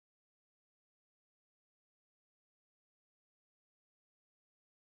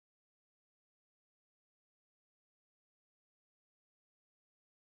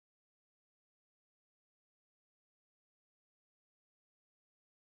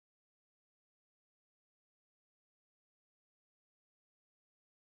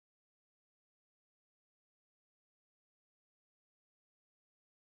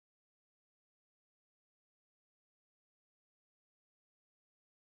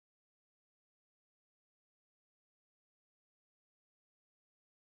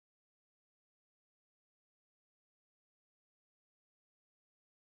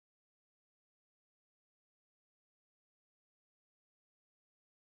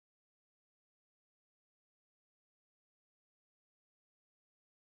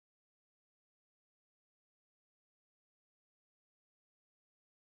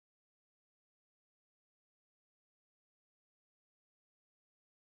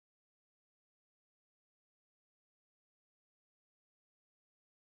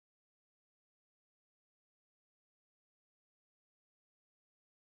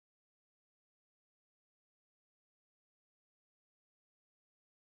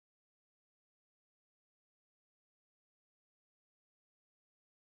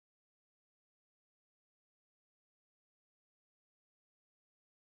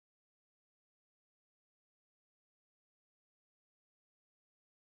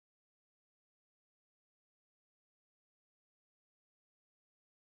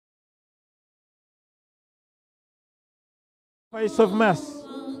sacrifice of mass,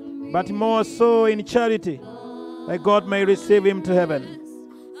 but more so in charity, that God may receive him to heaven.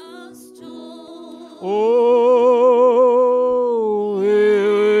 Oh,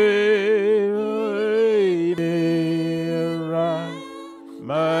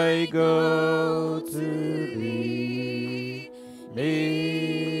 my God to thee,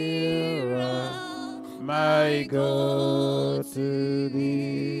 mirror, my God to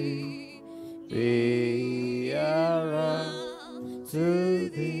thee, mirror to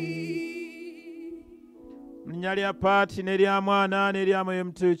thee. Linnya lya Paati n'erya Mwana n'erya Mwoyo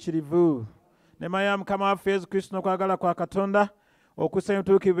Mutuukirivu. Nema ya Mukama waffe Yesu Kristo n'okwagala kwa Katonda okussa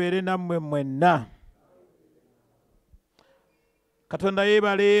obutuukirivu bibeere nammwe mwenna. Katonda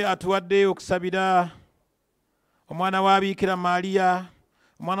yeebale atuwadde okusabira omwana wa Biikira Maaliya,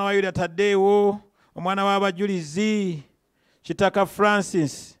 omwana wa Yuda ataddeewo, omwana w'abajulizi Kitaka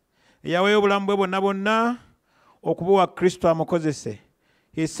Francis eyaweeyo obulamu bwe bwonna bwonna okubuwa Kristo amukozese.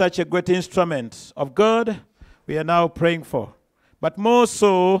 He is such a great instrument of God we are now praying for. But more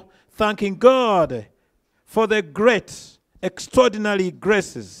so, thanking God for the great, extraordinary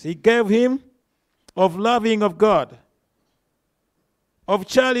graces He gave him of loving of God, of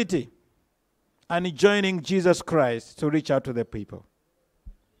charity, and joining Jesus Christ to reach out to the people.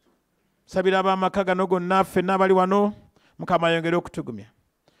 Sabira ab'amaka gano gonna ffenna abali wano, Mukama ayongere okutugumya.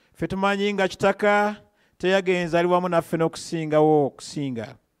 Ffe tumanyi nga Kitaka teyagenza ali wamu naffe n'okusingawo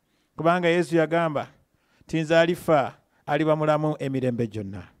okusinga. Kubanga Yesu yagamba, tinze alifa aliba mulamu emirembe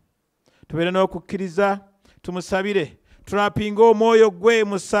gyonna. Tubeere n'okukkiriza, tumusabire, tulapinga omwoyo gwe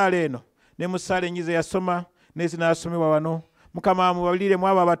mu ssaala eno, ne mu ssaala enyize yasoma, n'ezinaasomebwa wano. Mukama amubaliremu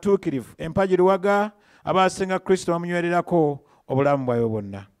abo abatuukirivu, empagi luwaga, abaasenga Kristo bamunywererako obulamu bwayo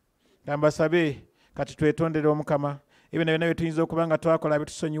bwonna. Kambasabe kati twetondere Omukama, ebyo byonna bye tuyinza okuba nga twakola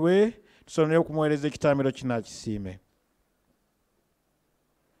bitusonyiwe, tusonyiwe okumuweereza ekitambiro kinaakisiime.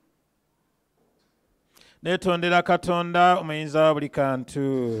 Neetondera Katonda omuyinza wa buli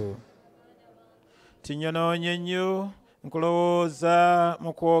kantu. Tinyonoonye nnyo nkulowooza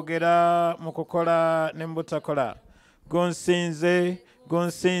mu kwogera, mu kukola ne mu butakola.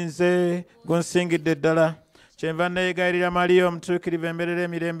 Gunsingidde ddala. Kyenva neegayirira Mariya omutuukirivu embeerera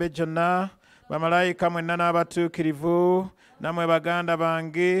emirembe gyonna, bamalayika mwenna n'abatuukirivu, nammwe baganda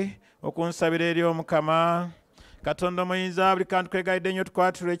bange okunsabira eri Omukama. Katonda omuyinza wa buli kantu twegayidde nnyo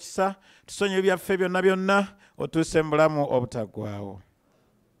tukwatirwe ekisa, tusonyiwe ebyaffe byonna byonna, otuuse mu bulamu obutaggwaawo.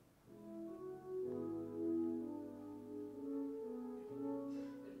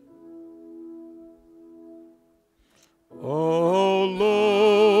 Oh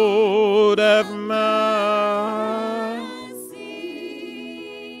Lord, have mercy.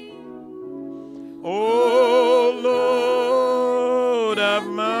 Oh Lord, have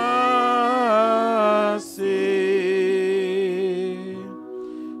mercy.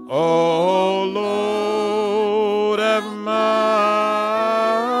 Oh Lord, have mercy.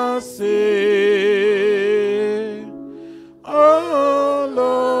 Oh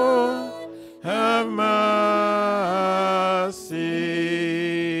Lord, have mercy.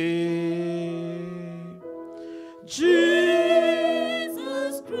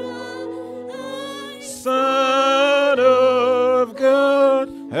 Jesus Christ, Son of God,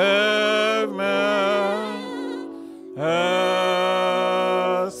 have mercy.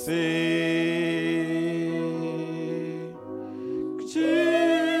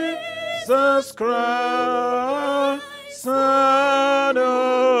 Jesus Christ, Son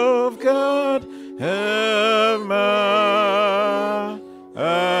of God, have mercy.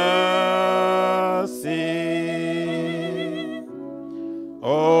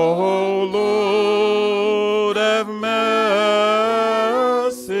 Oh Lord, have mercy.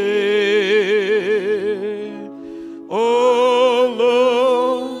 Oh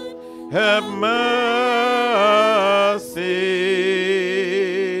Lord, have mercy.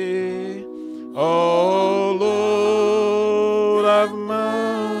 Oh Lord, have mercy.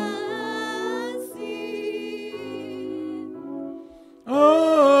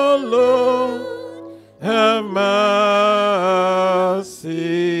 Oh Lord, have mercy.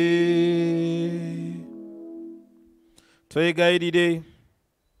 Twegayirire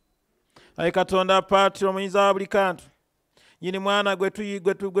Ayi Katonda Paati omuyinza wa buli kantu, nyini mwana gwe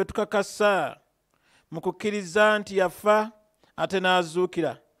tukakasa mu kukkiriza nti yafa ate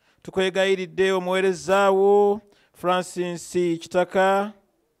n'azuukira, tukwegayiridde omuweerezaawo Francis Kitaka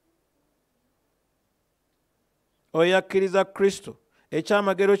oyo akkiriza Kristo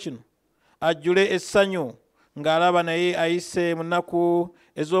ekyamagero kino ajjule essanyu ng'alaba naye ayise mu nnaku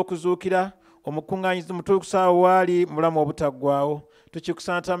ez'okuzuukira omukuŋŋaanyizi mutuusa awo waali mulamu obutaggwaawo.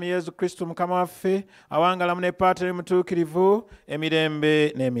 tukikusanta mu Yesu Kristo Mukama waffe awangalamu ne Paateri mutuukirivu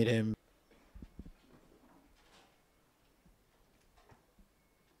emirembe n'emirembe.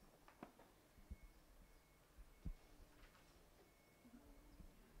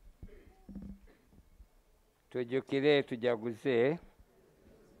 Tujjukire tujaguze.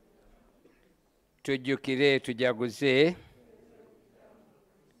 Tujjukire tujaguze.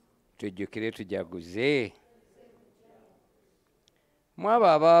 Tujjukire tujaguze. Mwabo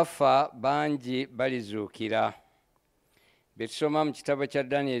abaafa bangi balizuukira. Betusoma mu kitabo kya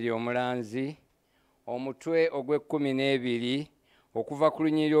Danyeri omulanzi omutwe ogw'e12 okuva ku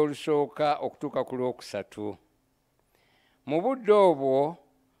lunyiriri olusooka okutuuka ku lwokusatu. Mu budde obwo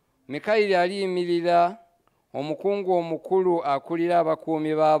Mikayiri aliyimirira omukungu omukulu akulira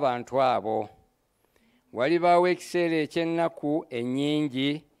abakuumi b'abantu abo. Walibaawo ekiseera eky'ennaku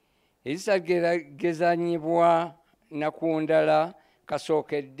ennyingi ezitageragezanyibwa na ku ndala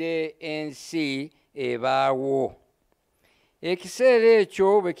kasookedde ensi ebaawo. Ekiseera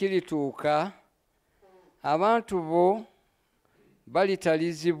ekyo bwe kirituuka, abantu bo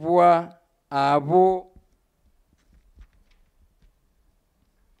balitalizibwa abo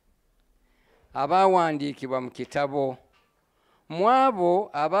abaawandiikibwa mu kitabo. Mu abo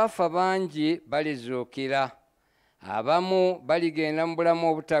abaafa bangi balizuukira. Abamu baligenda mu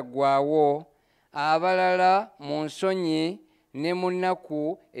bulamu obutaggwaawo, abalala mu nsonyi ne mu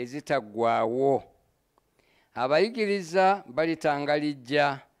nnaku ezitaggwaawo. Abayigiriza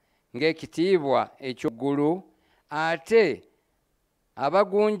balitangalijja ng'ekitiibwa eky'eggulu, ate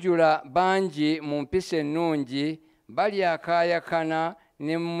abagunjula bangi mu mpisa ennungi balyakaayakana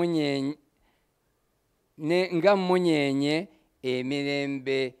nga mmunyeenye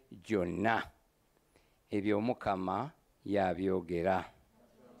emirembe gyonna. Ebyo Mukama y'abyogera.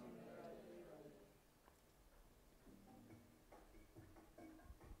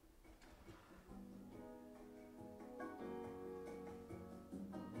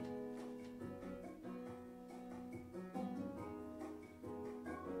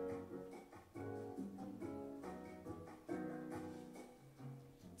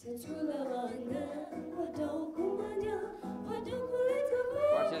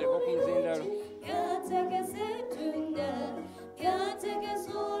 Watereko ku muzindalo.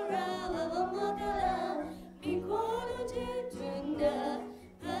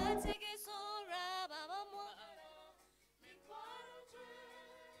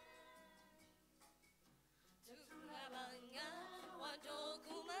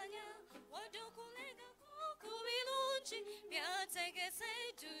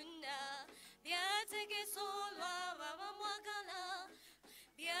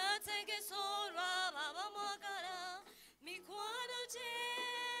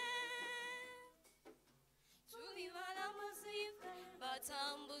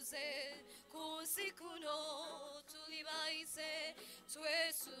 Batambuze kusikuno tulibaise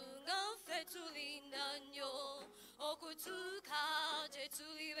twesunga ffe tulinda nnyo okutuuka gye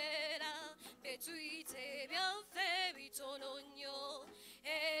tulibeera betuyite byaffe bitono nnyo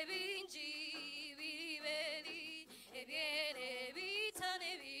ebingi biriberi ebyere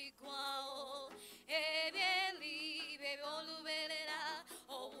bitane bigwawo ebyeri by'oluberera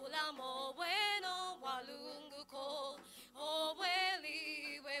obulamu obweno bwalunguko obweli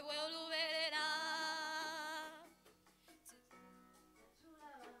bwebwoluberera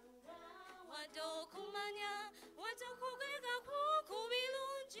wadde okumanya wadde okugwega ku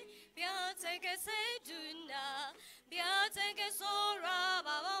birungi byategese dduna byategese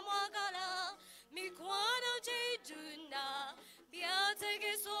olw'abo abamwagala mikwano gy'edduna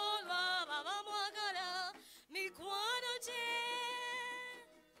byategese olw'abo abamwagala mikwano gye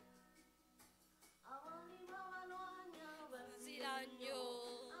nnyo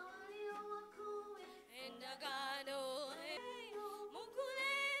endagaano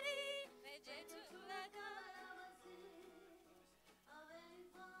mukuleri egyetulaga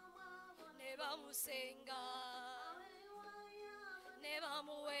ne bamusenga ne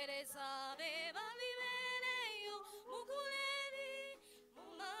bamuweereza be balibeereyo mukuleri mu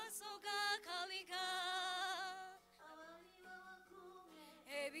maaso ga kaliga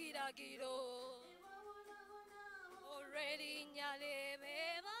ebiragiro olw'erinnya lyebe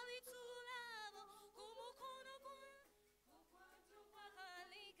balitulabo ku mukono mukwatu gwa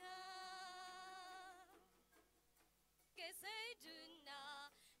kaliga geseduna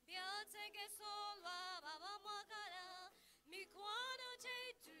byategese olw'abo abamwagala mikwano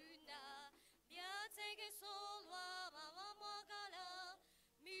gy'edduna byategese olw'abo abamwagala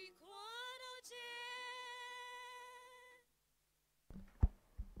mikwano gye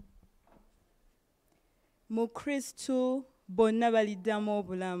mu Kristo bonna baliddamu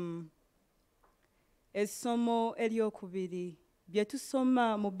obulamu. Essomo eryokubiri bye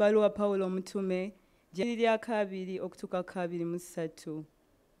tusoma mu bbaluwa Pawulo omutume gye lya 2 okutuuka 23.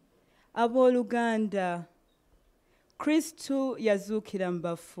 Abooluganda, Kristu yazuukira mu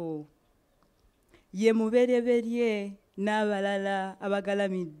bafu. Ye mubereberye n'abalala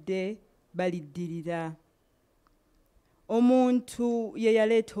abagalamidde baliddirira. Omuntu ye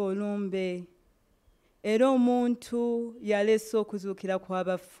yaleeta olumbe, era omuntu yaleese okuzuukira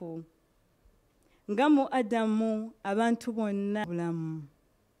kw'abafu. Nga mu Adamu abantu bonna bulamu.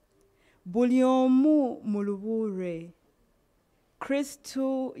 Buli omu mu lubuulwe.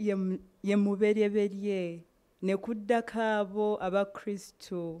 Kristu ye mubereberye, ne kuddako abo aba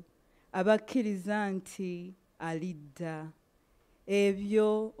Kristu abakkiriza nti alidda.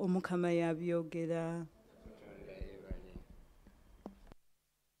 Ebyo Omukama yabyogera.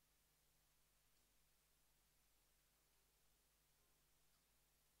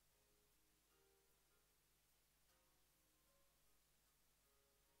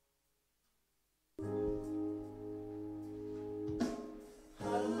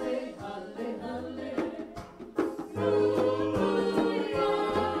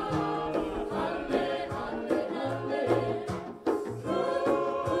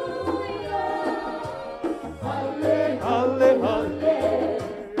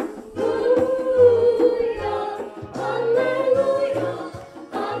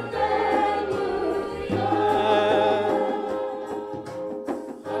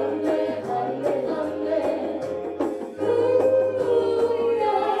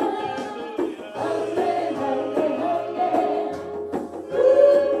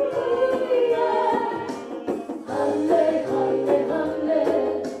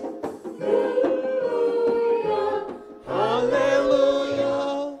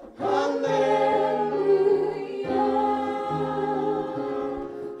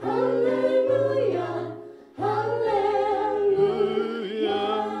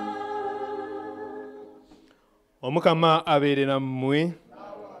 Omukama abeere nammwe.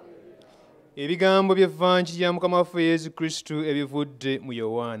 Ebigambo by'evvanjiri ya Mukama waffe Yesu Kristu ebivudde mu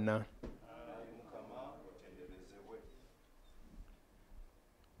Yowaana.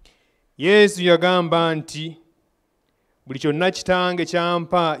 Yesu yagamba nti, buli kyonna Kitange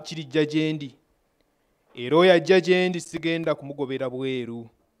kyampa kirijja gye ndi, era oyo ajja gye ndi sigenda kumugobera bweru.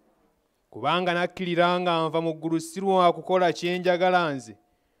 Kubanga nakkirira nga nva mu ggulu si lwa kukola kye njagala nze,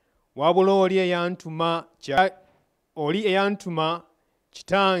 wabula oli eyantuma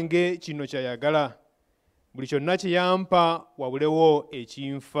Kitange kino kyayagala. Buli kyonna kye yampa wabulewo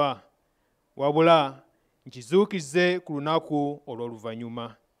ekinfa, wabula nkizuukize ku lunaku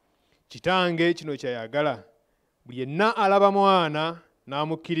olw'oluvannyuma. Kitange kino kyayagala, buli yenna alaba Mwana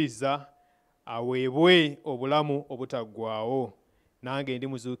n'amukkiriza aweebwe obulamu obutaggwaawo, nange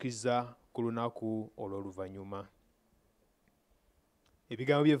ndimuzuukiza ku lunaku olw'oluvannyuma.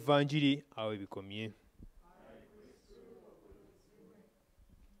 Ebigambo by'evvanjiri awo bikomye.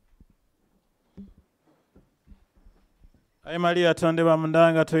 Ayi Mariya tondebwa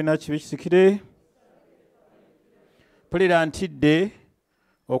munda nga tolina kibi kisikire. Mpulira ntidde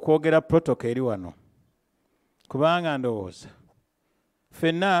okwogera protocol eri wano, kubanga ndowooza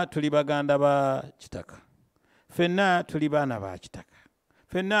ffenna tuli baganda ba Kitaka, ffenna tuli baana ba Kitaka,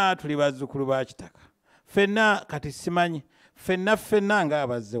 ffenna tuli bazzukulu ba Kitaka, ffenna kati simanyi ffenna nga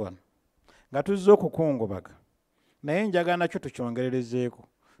abazze wano nga tuzze okukungubaga, naye njagala nakyo tukyongererezeeko.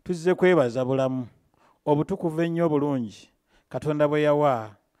 Tuzze kwebaza bulamu obutukuvu ennyo obulungi Katonda bwe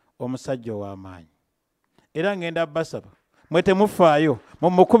yawa omusajja ow'amaanyi. Era ngenda basaba mwe temufaayo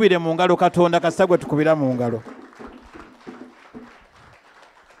mumukubire mu ngalo Katonda kasagwe tukubira mu ngalo.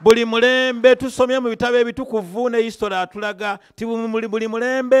 Buli mulembe tusomye mu bitabo ebitukuvu ne history atulaga ti buli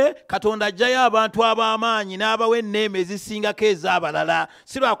mulembe Katonda ajjayo abantu ab'amaanyi n'abawa enneeme ezisingako ez'abalala,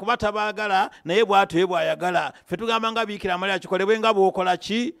 si lwa kuba tabaagala naye bw'atyo bw'ayagala. Ffe tugamba nga Biikira Mariya kikolebwe nga bw'okola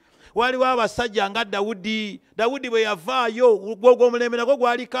ki. Waliwo abasajja nga Dawudi bwe yavaayo ogwo omulembe nagwo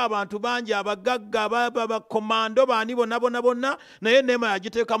gwaliko abantu bangi abagagga abakomando baani bonna, naye enneema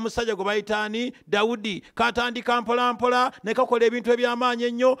yagiteeka musajja gwe bayitaani Dawudi. Katandika mpolampola ne kakola ebintu eby'amaanyi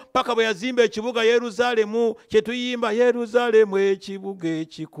ennyo paka bwe yazimba ekibuga Yeruzaalemu, kye tuyimba Yeruzaalemu ekibuga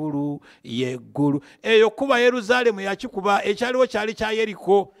ekikulu yeggulu. Eyo kuba Yeruzaalemu yakikuba, ekyaliwo kyali kya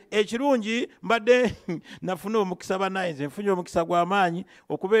Yeriko. Ekirungi mbadde nafuna omukisa bannaye, nze nfunye omukisa gw'amaanyi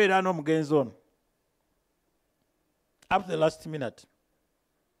okubeera n'omugenzi ono up to the last minute.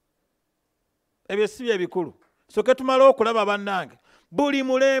 Ebyo si bye bikulu. Soke tumala okulaba bannange buli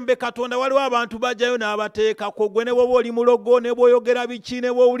mulembe Katonda waliwo abantu bajjayo n'abateekako. Gwe ne bwoba oli mulogo ne bw'oyogera biki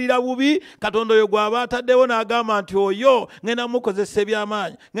ne bw'owulira bubi, Katonda oyo gw'aba ataddewo n'agamba nti oyo ngenda mukozesa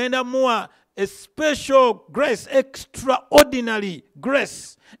eby'amaanyi, ngenda muwa a special grace, extraordinary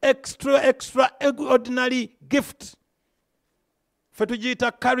grace, extraordinary gift. Fe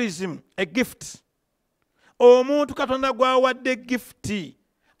tugiyita charism, a gift. Omuntu Katonda gw'awadde gifti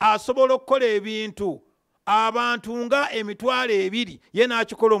asobola okukola ebintu abantu nga emitwalo 2 ye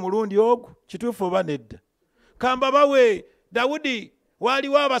n'akikola omulundi ogwo. Kituufu oba nedda? Kamba bawe Dawudi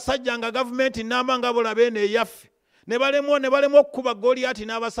waliwo abasajja nga gavumenti nnamba nga bolabe n'eyaffe ne balema okukuba Goliati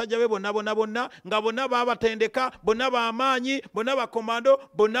n'abasajja be bonna nga bonna baabatendeka, bonna b'amaanyi, bonna bakomando,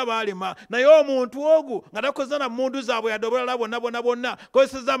 bonna baalema. Naye omuntu ogwo nga takoze na mmundu zaabwe yadde obalala bonna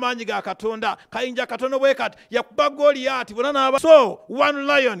kozeseza amaanyi ga Katonda, kayinja katono bwe kati yakuba Goliati bonna n'aba. So one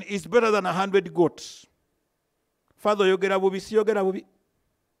lion is better than 100 goats. Father oyogera bubi, siyogera bubi.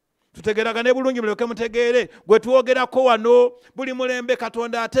 Tutegeragane bulungi mulyoke mutegeere gwe tuwogerako wano. Buli mulembe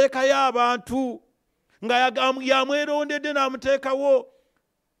Katonda ateekayo abantu nga yamwerondedde n'amuteekawo.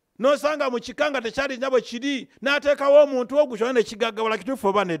 N'osanga mu kika nga tekyali nyabo kiri, n'ateekawo omuntu ogwo kyonna ne kigaggawala. Kituufu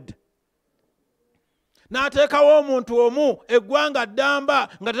oba nedda? N'ateekawo omuntu omu eggwanga ddamba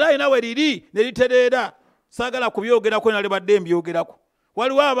nga teralina we liri ne litereera. Saagala kubyogerako nali badde mbyogerako.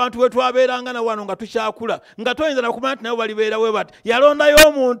 Waliwo abantu bwe twabeeranga na wano nga tukyakula nga toyinza nakumanya nti nabo balibeerawe bati. Yalondayo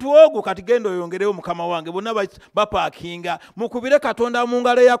omuntu ogwo, kati genda oyongereyo mukama wange. Bonna bapaakinga. Mukubire Katonda mu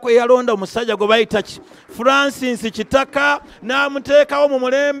ngalo yalonda omusajja gwe bayita Francis Kitaka n'amuteekawo mu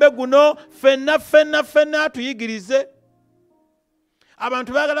mulembe guno. Ffenna tuyigirize.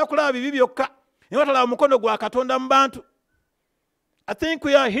 Abantu baagala kulaba bibi byokka ne batalaba mukono gwa Katonda mu bantu. I think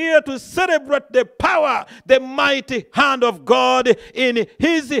we are here to celebrate the power, the mighty hand of God in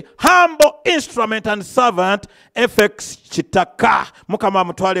his humble instrument and servant, FX Kitaka. Mukama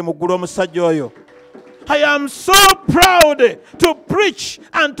mutwale mugulu omusajja oyo. I am so proud to preach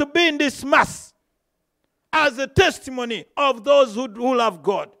and to be in this mass as a testimony of those who love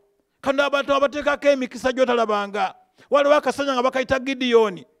God. Kanda abantu abateekako emikisa gy'otalabanga. Waliwo akasanya nga bakayita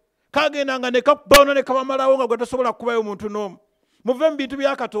Gideoni. Kagendanga ne kakubawo ne kabamalawo nga gwe tosobola kubayo omuntu n'omu. Muve mu bintu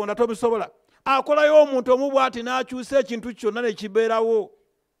bya Katonda tobisobola. Akolayo omuntu omu bw'ati n'akyusa ekintu kyonna ne kibeerawo.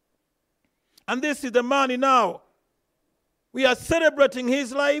 And this is the man now. We are celebrating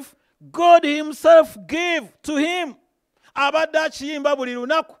his life. God himself gave to him. Abadde akiyimba buli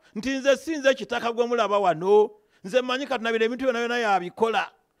lunaku nti nze sinze Kitaka gwe mulaba wano. Nze mmanyi Katonda bino ebintu byonna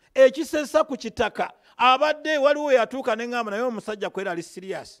yabikola. Ekisesa ku Kitaka abadde waliwo yatuuka n'eŋŋamba naye omusajja kwera ali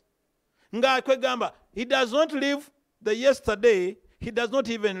serious. Nga kwegamba he does not live the yesterday, he does not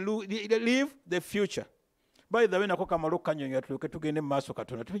even live the future. By the way, nako kamalo kanyonyo tuloke tugende mu maaso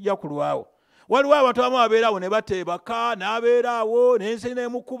Katonda tujja kulwawo. Waliwo abantu abamu abeerawo ne bateebaka n'abeeraawo n'ensi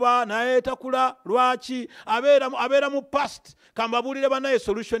n'emukuba n'ayeetakula. Lwaki? Abeera mu past. Kambabuulire bannaye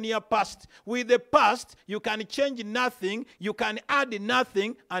solution ya past. With the past, you can change nothing, you can add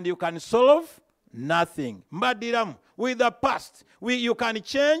nothing, and you can solve nothing. Mbadiramu. With the past, you can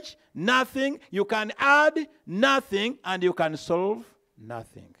change nothing, you can add nothing, and you can solve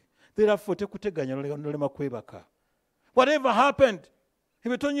nothing. Therefore, tekuteganya nolema kwebaka. Whatever happened,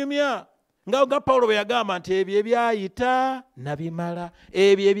 ebitonyumya nga Paulo bwe yagamba nti ebyo ebyayita nabimala,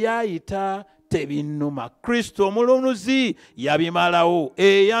 ebyo ebyayita tebinnuma. Kristo omulunuzi yabimalawo,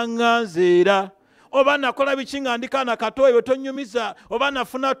 eyaŋŋanze era. Oba nakola biki nga ndikaana kato ebyo tonyumiza. Oba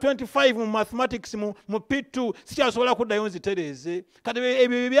nafuna 25 mu mathematics mu P2 sikyasobola kuddayo nzitereeze. Kati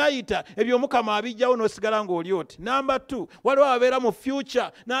ebyo byayita ebyo Mukama abijjawo n'osigala ng'oli oti. Number 2, waliwo abeera mu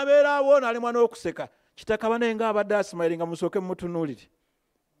future n'abeeraawo n'alemwa n'okuseka. Kitaka bane nga abadde asimayiri nga musooke mumutunuulire.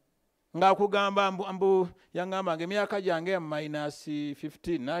 Ng'akugamba mbu yaŋŋamba ng'emyaka gyange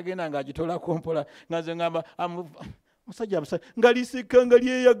 -15 n'agenda ng'agitolako mpola nga nze ngamba musajja nga lisika nga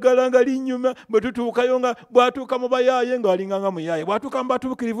lyeyagala nga linyuma bwe tutuukayo nga bw'atuuka mu bayaaye ng'alinganga muyaaye, bw'atuuka mu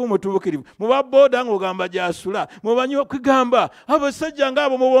batuukirivu mutuukirivu, mu babooda ng'ogamba gy'asula, mu banyi okugamba abasajja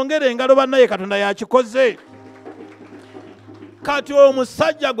ng'abo mubongere engalo bannaye Katonda yakikoze. Kati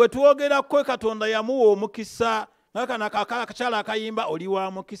omusajja gwe twogerako Katonda yamuwa omukisa. Nakana akakyala akayimba oli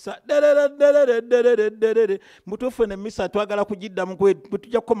wa mukisa. Mutuufu ne misa twagala kugiddamu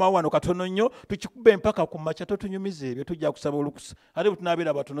tujja kukomawo wano katono nnyo tukikube empaka ku makya totunyumiza ebyo tujja kusaba olukusa ate bwe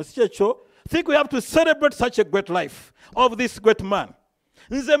tunabeera batono si kyekyo. Think we have to celebrate such a great life of this great man.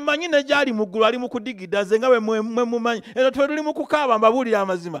 Nze mmanyi ne gyali mu ggulu ali mu kudigida nze nga bwe mwe mumanyi era tuli mu kukaaba mbabuulira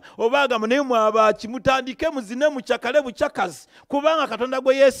amazima obagamba naye mwabaki mutandike muzine mukyakale bukyakazi kubanga Katonda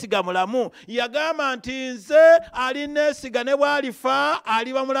gwe yeesiga mulamu. Yagamba nti nze alineesiga ne bw'alifa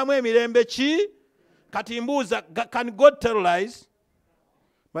aliba mulamu emirembe ki. Kati mbuuza, can God tell lies?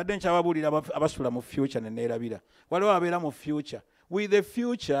 badde nkyababuulira abasula mu future neneerabira waliwo abeera mu future. With the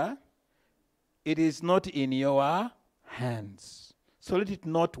future it is not in your hands, so let it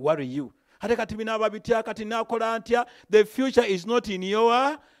not worry you. Ate kati binaaba bitya kati nakola ntya? The future is not in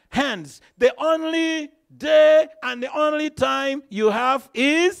your hands. The only day and the only time you have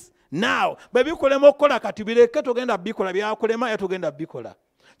is now. Bwe bikulema okukola kati bireke, togenda bikola. Byakulema ya togenda bikola.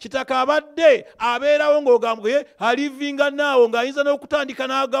 Kitaka abadde abeerawo ng'ogamba alivinga naawo ng'ayinza n'okutandika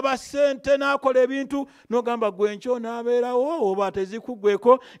n'agaba ssente n'akola ebintu n'ogamba gwe nkyo n'abeerawo oba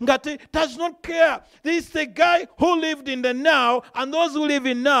tezikuggweko nga does not care. This is the guy who lived in the now, and those who live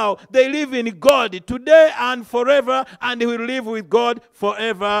in now, they live in God today and forever, and he will live with God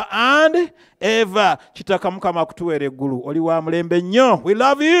forever and ever. Kitaka Mukama akutuweera eggulu, oli wa mulembe nnyo. We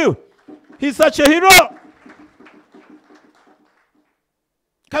love you. He's such a hero.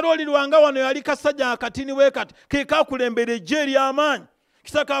 Karoli Lwanga wano yali kasajja akatini wekati ke kakulembera ejje ery'amaanyi.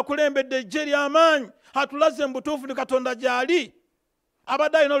 Kitaka akulembedde ejje ery'amaanyi, atulaze mu butuufu ne Katonda gy'ali.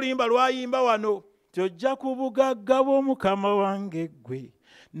 Abadde alina oluyimba lwayimba wano, tojja ku bugagga bw'Omukama wange ggwe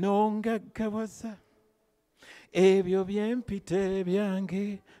n'ongaggawaza ebyo by'empita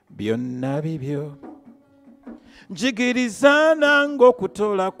byange byonna bibyo. Njigiriza nange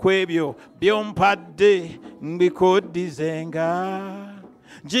okutola kw'ebyo by'ompadde mbikuddizenga.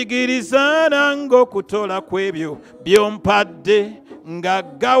 Njigiriza nange okutola kw'ebyo by'ompadde nga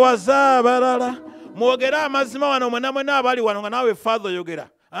gawaza abalala. Mwogere amazima wano mwena mwena abali wano nga naawe Father oyogera.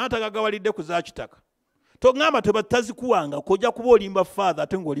 Anatagagawalidde ku za Kitaka. Tongamba tebazikuwanga kojja kuba olimba Father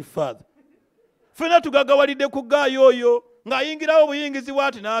ate ng'oli Father. Ffenna tugagawalidde ku gaayo oyo ng'ayingirawo obuyingizi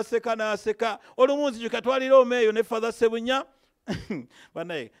bw'ati n'aseka. Olumunzi gyekatwalira omeeyo ne Father Sebunya.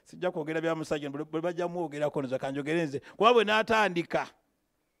 Banaye sijja kwogera bya musajja bwe bajja mwogerako nze kanjogere nze kuba bwe n'atandika.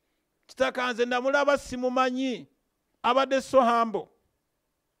 Kitaka nze namulaba simumanyi, abadde so humble.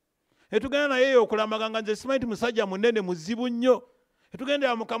 Etugenda naye okulamaga nga nze simanyi musajja munene muzibu nnyo.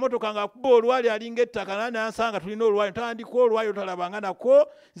 Etugendera mu kamotoka ng'akuba olwali alinga ettaka nansanga tulina olwali tandika olwali otalabanga nako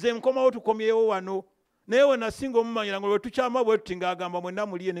nze nkomawo tukomyewo wano. Naye we nasinga omumanyira nga lwe tukyama bwe tuti ng'agamba mwenna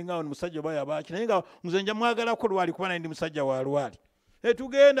muliye ne nga musajja oba yabaaki naye nga nze nja mwagalako lwali kuba naye ndi musajja wa lwali.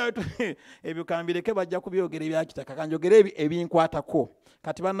 Etugenda ebyo kambireke bajja kubyogera ebya Kitaka kanjogere ebinkwatako.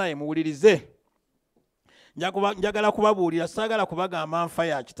 Kati bannaye muwulirize. Njagala kubabuulira, saagala kubagamba nfa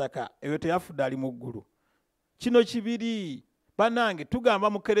ya Kitaka eyo teyafudde ali mu ggulu. Kino kibiri bannange tugamba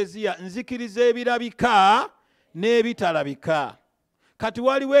mu Kereziya nzikiriza ebirabika n'ebitalabika. Kati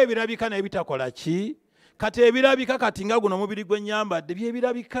waliwo ebirabika n'ebitakola ki? Kati ebirabika kati nga guno omubiri gwennyambadde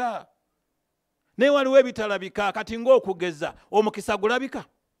byebirabika. Naye waliwo ebitalabika kati ng'okugeza omukisa gulabika.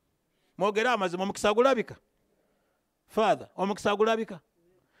 Mwogere amazima omukisa gulabika. Father, omukisa gulabika.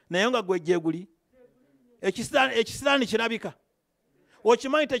 Naye nga gwejje guli. Ekisiraani kirabika.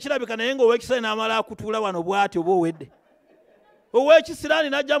 Okimanyi tekirabika naye ng'ow'ekisiraani n'amala akutuula wano bw'ati oba owedde. Ow'ekisiraani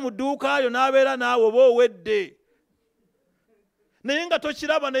n'ajja mu dduuka lyo n'abeera naawe oba owedde. Naye nga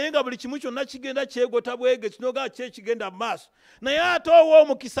tokiraba naye nga buli kimu kyonna kigenda kyegota bwege kinoga kyekigenda mu maaso. Naye ate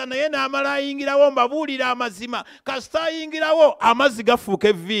ow'omukisa naye n'amala ayingirawo mbabuulira amazima. Kasita ayingirawo amazzi gafuuka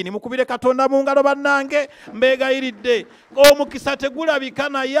evviini. Mukubire Katonda mu ngalo bannange mbeegayiridde. Omukisa tegulabika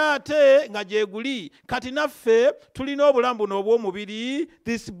naye ate nga gye guli. Kati naffe tulina obulamu buno obw'omubiri,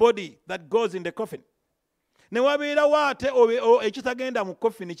 this body that goes in the coffin. Ne wabeerawo ate ekitagenda mu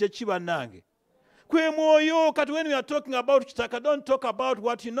coffin kye ki bannange? Kwe mwoyo. Kati when we are talking about Kitaka, don't talk about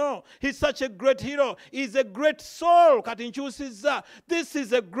what you know. He's such a great hero. He's a great soul. Kati nkyusiza. This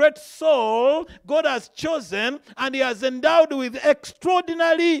is a great soul God has chosen and he has endowed with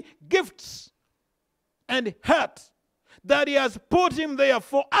extraordinary gifts and heart that he has put him there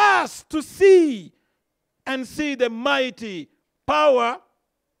for us to see and see the mighty power,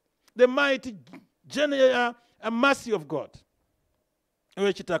 the mighty mercy of God.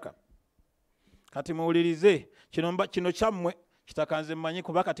 Ewe Kitaka. Kati muwulirize kino kyammwe Kitaka nze mmanyi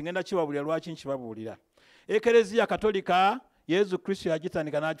kuba kati ngenda kibabuulira lwaki nkibabuulira. Ekereziya Katolika Yezu Kristo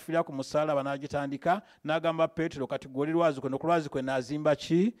yagitandika n'agifiira ku musaalaba n'agitandika n'agamba Petero kati gw'oli lwazi kwe n'okulwazi kwe n'azimba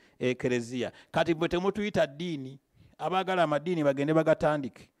ki? Ekereziya. Kati bwe temutuyita ddiini, abaagala amadiini bagende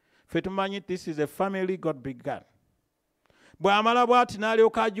bagatandike. Ffe tumanyi this is a family God began. Bw'amala bw'ati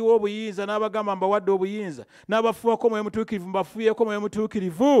n'alyoka agiwa obuyinza n'abagamba mbawadde obuyinza n'abafuwako Mwoyo Mutuukirivu mbafuuyeko Mwoyo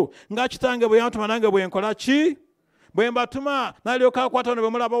Mutuukirivu nga Kitange bwe yantuma nange bwe nkola ki? Bwe mbatuma n'alyoka akwata wano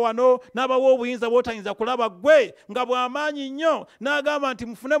bwe mulaba wano n'abawa obuyinza bw'otayinza kulaba ggwe nga bw'amaanyi nnyo n'agamba nti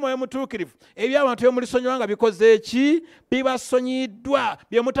mufune Mwoyo Mutuukirivu. Eby'abantu bye mulisonyiwa nga bikoze ki? Bibasonyiddwa.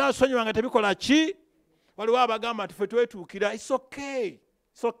 Bye mutaasonyiwa nga tebikola ki? Waliwo abagamba nti ffe twetuukira. It's okay.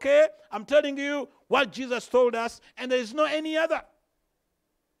 It's okay. I'm telling you what Jesus told us, and there is no any other.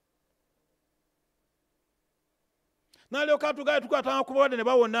 n'alyoka atugaye tukwatanga ku balwadde ne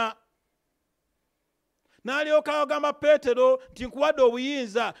bawona. N'alyoka agamba Peetero nti nkuwadde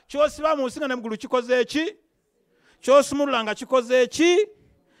obuyinza, ky'osiba mu nsi nga ne mu ggulu kikoze eki? Ky'osumulula nga kikoze eki?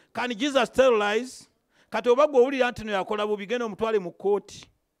 Can Jesus tell lies? Kati oba gwe owulira nti no yakola bubi, genda omutwale mu kkooti.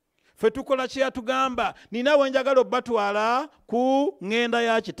 Ffe tukola kye yatugamba, nina we njagala obbatwala ku ŋŋenda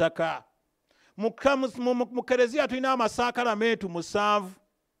ya Kitaka. Mu kereziya tulina amasakaramentu 7.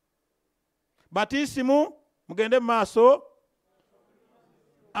 Batisimu, mugende mu maaso.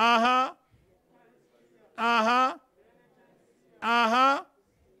 Aha. Aha. Aha.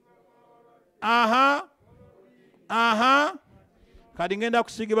 Aha. Aha. Kati ngenda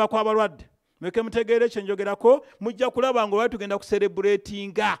kusiigibwa kw'abalwadde. Mweke mutegeere kye njogerako, mujja kulaba nga olwali tugenda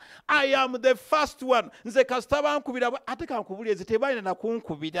kucelebratinga. I am the first one. Nze kasita bankubira, ate kankubulirize tebalina na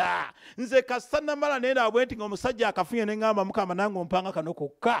kunkubira. Nze kasita namala nenda bwenti nga omusajja akafunye ne ngamba Mukama nange ompanga kano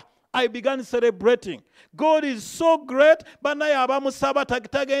kokka. I began celebrating. God is so great. Banaye abamusaba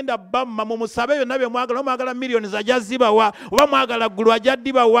tagenda bamma mu musabe yonna bye mwagala, mwagala millions ajja zibawa, oba mwagala ggulu ajja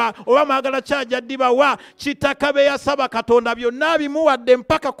ddibawa, oba mwagala ki ajja ddibawa. Kitaka be yasaba Katonda byonna bimuwadde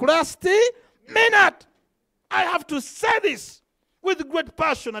mpaka ku last minute. I have to say this with great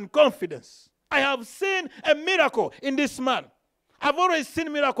passion and confidence. I have seen a miracle in this man. I've always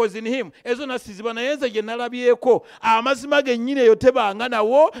seen miracles in him. Ezo nasiziba naye nze gye nalabyeko amazima gennyini eyo tebanga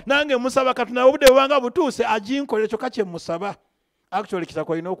nawo, nange musaba Katonda obudde bwanga butuuse aginkolere kyokka kye musaba. Actually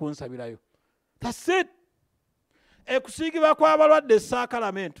Kitaka olina okunsabirayo. That's it. Ekusiigibwa kw'abalwadde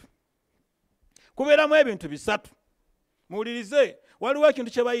sakaramentu kubeeramu ebintu 3. Muwulirize, waliwo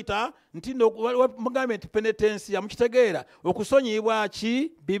ekintu kye bayita nti mugambe nti penitensiya, mukitegeera okusonyiyibwa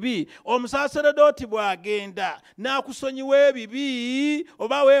ki bibi. Omusaaseredooti bw'agenda n'akusonyiwa ebibi,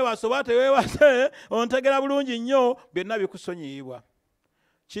 oba weewase oba teweewase, ontegera bulungi nnyo, byonna bikusonyiyibwa.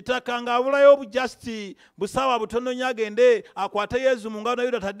 Kitaka ng'abulayo obujasiti busaawa butono nnyo agende akwate Yezu mu ngalo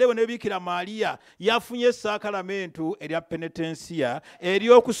Yuda taddewo ne Bikira Maaliya, yafunye esaakalamentu erya penitensiya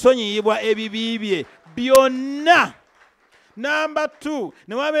ery'okusonyiyibwa ebibi bye byonna. Number 2,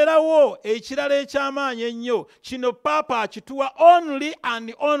 ne wabeerawo ekirala eky'amaanyi ennyo, kino Papa akituwa only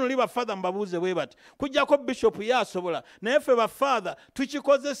and only bafather mbabuuze bwe bati. Kujjako Bishop yasobola, naye ffe bafather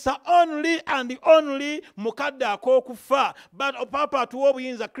tukikozesa only and only mukadde ak'okufa. But Papa atuwa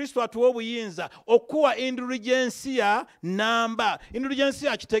obuyinza, Kristo atuwa obuyinza okuwa indulgensia namba.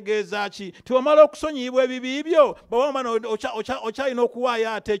 Indulgensia kitegeeza ki? Tiwamala okusonyiyibwa ebibi byo, bw'omana okyalina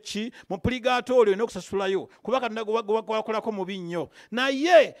okuwaayo ate ki? Mu purgatorio n'okusasulayo, kuba Katonda gwe mubi nnyo.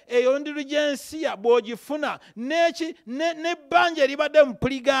 Naye eyo indulgensia bw'ogifuna n'ebbanja eribadde mu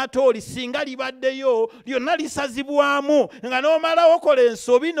purgatorio singa libaddeyo lyonna lisazibwamu, nga n'omalawo okola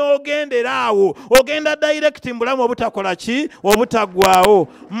ensobi n'ogendera awo, ogenda direct mu bulamu obutakola ki? Obutaggwaawo.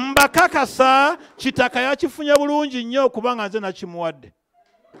 Mbakakasa Kitaka yakifunye bulungi nnyo kubanga nze nakimuwadde.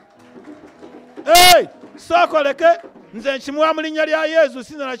 Sookoleke nze nkimuwa mu linnya lya Yesu,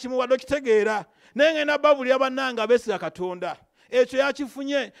 sinza nakimuwadde, okitegeera. Naye ngenda babulira bannange abeesiga Katonda. Ekyo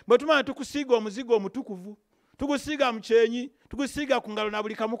yakifunye. Bwe tumanya tukusiiga omuzigo omutukuvu, tugusiiga mu kyenyi, tugusiiga ku ngalo na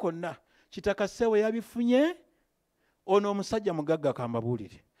buli kamu konna. Kitaka Ssewe yabifunye. Ono omusajja mugagga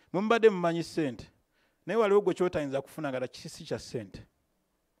kambabuulire. Mubadde mumanyi ssente. Naye waliwo gwe kyotayinza kufuna nga kisi kya ssente.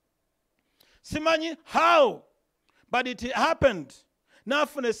 Simanyi how, but it happened.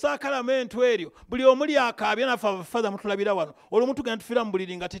 N'afuna esaakalamentu eryo, buli omuli akaabya naffe abafaza mutulabira wano, olwo tugenda tufiira mu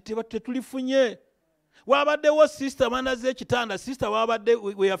buliri nga tetulifunye. Wabaddewo sister manda z'ekitanda, sister wabadde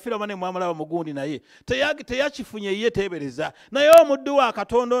we yafiira mane mwamulaba mugundi naye teyakifunye ye teebereza. Naye omuddu wa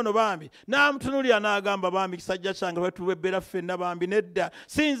Katonda ono bambi n'amutunulira n'agamba, bambi kisajja kyange lwetubebbera ffenna, bambi nedda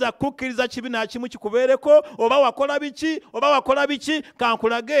siyinza kukkiriza kibi nakimu kikubeereko, oba wakola biki,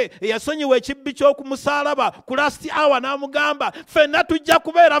 kankulage eyasonyiwa ekibbi ky'okumusalaba ku last hour n'amugamba ffenna tujja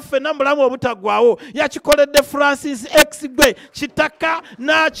kubeera ffenna mulamu obutaggwaawo. Yakikoledde Francis X gwe Kitaka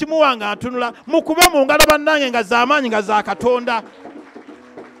n'akimuwa nga ntunula, mukube mu ngalo bannange nga z'amaanyi nga za Katonda.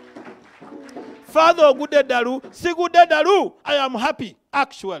 Father ogudde ddalu, sigudde ddalu. I am happy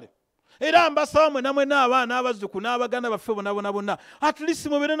actually. Era mbasaba mwena abaana abazzukulu n'abaganda baffe bonna at least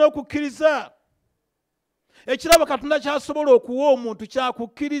mubeere n'okukkiriza. Ekirabo Katonda kyasobola okuwa omuntu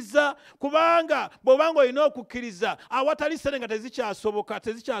kyakukkiriza, kubanga bw'obanga olina okukkiriza awatali ssente nga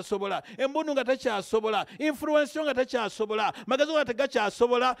tezikyasobola, embunu nga tekyasobola, influence nga tekyasobola, magezi nga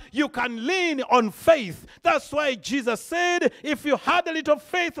tegakyasobola, you can lean on faith. That's why Jesus said, if you had a little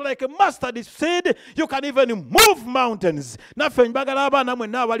faith like a mustard seed, you can even move mountains. Naffe mbagala abaana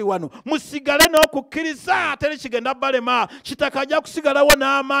mwenna abali wano musigale n'okukkiriza, teri kigenda balema. Kitaka ajja kusigalawo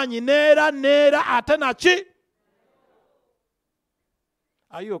n'amaanyi neera ate naki.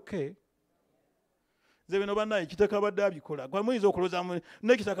 Are you okay? nze bino bannaye Kitaka abadde abikola gwe muyinza okulowooza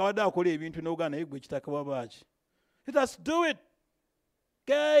ne Kitaka abadde akola ebintu n'ogaa naye gwe Kitaka wabaaki. Let us do it.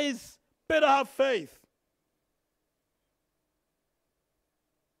 Guys, better have faith.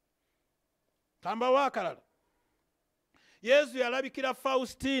 Kambawo akalala. Yesu yalabikira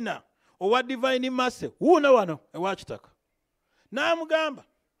Faustina owa Divine Mercy wuuno wano ewa Kitaka. N'amugamba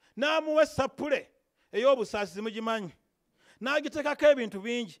n'amuwa essapule ey'obusaasizi mugimanyi. N'agiteekako ebintu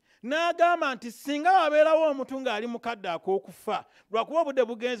bingi. N'agamba nti singa wabeerawo omuntu ng'ali mukadde ak'okufa lwakuba obudde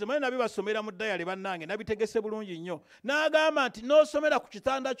bugenze manyi nabibasomera mu ddayale bannange nabitegese bulungi nnyo. N'agamba nti n'osomera ku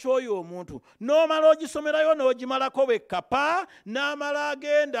kitanda ky'oyo omuntu n'omala ogisomerayo n'ogimalako bekkapa n'amala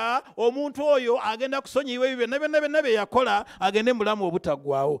agenda omuntu oyo agenda kusonyiyibwa ebyo byonna bye yakola agende mulamu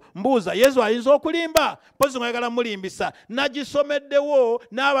obutaggwaawo. Mbuuza Yesu ayinza okulimba? Mpozi mwayagala mulimbisa. Nagisomeddewo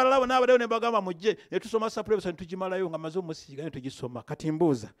n'abalala n'abaddewo ne bagamba mujje ne tusoma sapulebisa ne tugimalayo nga maze omusiiga ne tugisoma. Kati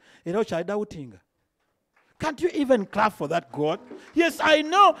mbuuza era okyali doubting? Can't you even clap for that God? Yes, I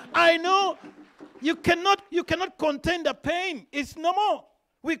know. You cannot contain the pain. It's normal.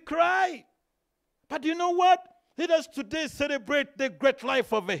 We cry. But you know what? Let us today celebrate the great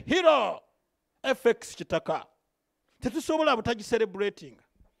life of a hero. FX Kitaka. Tetusobola butagiselebrating.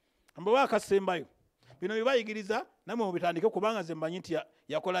 Ambawa akasembayo. Bino bibayigiriza namwe mubitandike kubanga ze mmanyi nti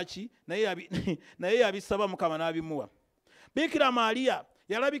yakola ki naye yabisaba Mukama n'abimuwa. Bikira Maria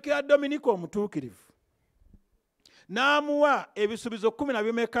yalabikira Dominiko omutuukirivu. N'amuwa ebisuubizo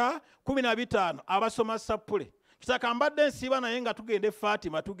 15 abasoma sapule. Kitaka mbadde nsiiba naye nga tugende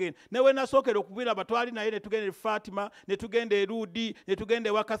Fatima tugende. Ne we nasookera okubira batwali naye ne tugende Fatima, ne tugende Erudi, ne tugende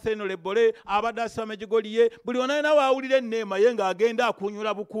wa Katheno Lebole, abadde asoma Gigoliye. Buli onaye nawe awulira enneema ye ng'agenda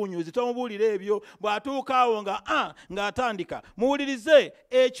akunyula bukunyuzi. Tomubuulira ebyo. Bw'atuuka awo ng'atandika. Muwulirize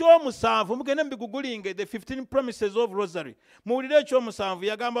ekyomusanvu mugende mbigugulinge the 15 promises of Rosary. Muwulire ekyomusanvu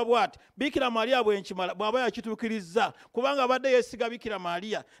yagamba bw'ati. Bikira Maria bwenkimala bw'aba yakituukirizza kubanga abadde yeesiga Bikira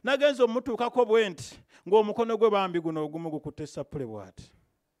Maria. Nagenza omutuukako bwe nti ng'omukono gwe bambi guno ogumu gukutte sapule bw'ati.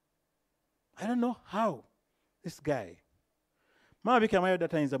 I don't know how this guy. Mama Bikira Maria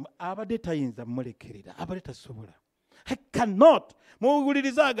abadde tayinza mulekerera, abadde tasobola. I cannot.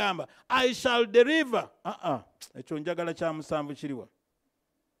 Muwuliriza agamba I shall deliver. Ekyo njagala kya musanvu kiriwa.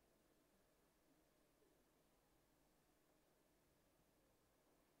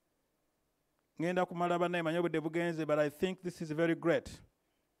 Ngenda kumala bannaye manyi obudde bugenze, but I think this is very great.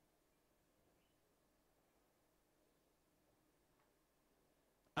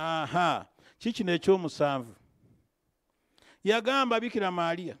 Kikino ekyomusanvu yagamba Bikira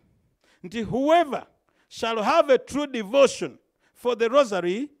Maria nti whoever shall have a true devotion for the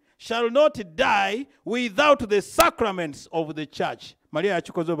rosary shall not die without the sacraments of the church. Maria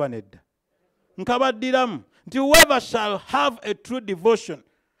yakikoze oba nedda? Nkabaddiramu nti whoever shall have a true devotion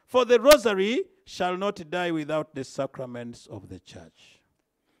for the rosary shall not die without the sacraments of the church.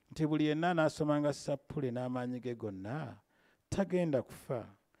 Nti buli yenna n'asomanga sapule n'amaanyi ge gonna tagenda kufa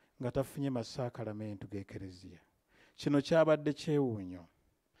nga tafunye masakalamentu g'ekereziya. Kino kyabadde kyewuunyo.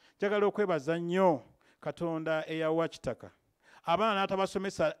 Njagala okwebaza nnyo Katonda eyawa Kitaka. Abaana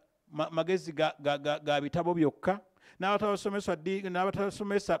n'atabasomesa magezi ga bitabo byokka,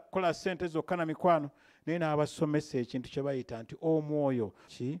 n'abatabasomesa kukola ssente zokka na mikwano, naye n'abasomesa ekintu kye bayita nti omwoyo.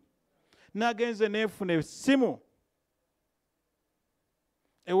 Nagenze neefuna essimu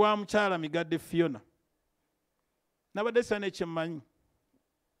ewa mukyala Migadde Fiona. Nabadde sina n'ekyemmanyi.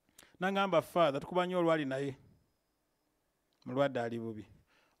 Nangamba Father tukubanye olwali naye mulwadde ali bubi.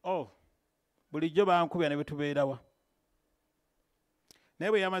 Bulijjo bankubya ne betubeerawa.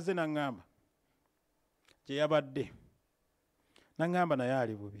 Naye bwe yamaze nangamba gye yabadde. Nangamba naye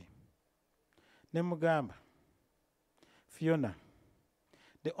ali bubi. Ne mugamba Fiona,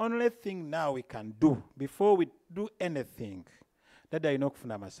 the only thing now we can do before we do anything, dada alina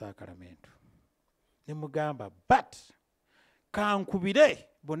okufuna amasakalamentu. Ne mugamba but kankubire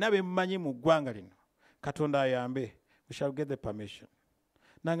bonna be mmanyi mu ggwanga lino Katonda ayambe, we shall get the permission.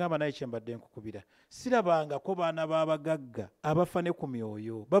 Nangamba naye kyembadde nkukubira sirabangako baana b'abagagga abafa ne ku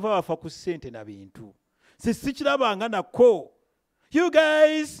myoyo bava bafa ku ssente na bintu. Sikirabanga nako. You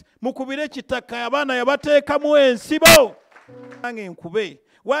guys mukubire Kitaka abaana yabateekamu ensibo. Nange nkube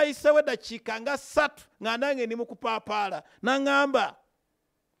wayisewo eddakiika nga 3 nga nange ndi mu kupaapaala. Nangamba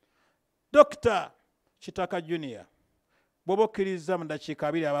Dr. Kitaka Junior bw'oba okkiriza mu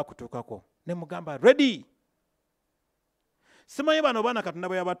ddakiika 2 abakutuukako ne mugamba ready. Simanyi bano baana Katonda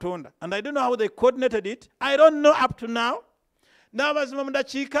bwe yabatonda, and I don't know how they coordinated it. I don't know up to now. N'abazima mu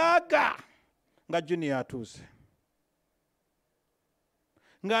ddakiika nga Junior atuuse.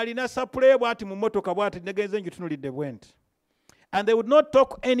 Ng'alina sapule bw'ati mu mmotoka bw'ati negenze ngitunulidde bwe nti. And they would not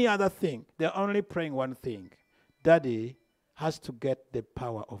talk any other thing. They're only praying one thing. Daddy has to get the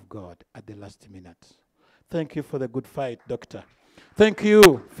power of God at the last minute. Thank you for the good fight, Doctor. Thank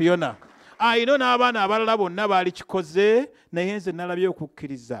you, Fiona. Ino n'abaana abalala bonna baali kikoze naye nze nalabye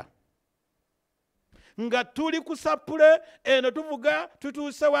okukkiriza. Nga tuli ku sapule eno tuvuga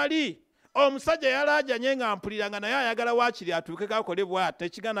tutuuse wali. Omusajja yalaajanye nga mpuliranga naye ayagala waakiri atuukeko akole bw'ati.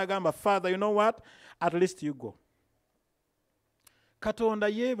 Ekiganda agamba, Father, you know what? At least you go. Katonda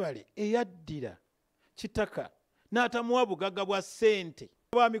yeebale eyaddira Kitaka n'atamuwa bugagga bwa ssente.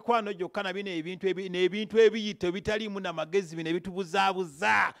 Bwa mikwano gyokka na bino ebintu ebiyita ebitaliimu n'amagezi bino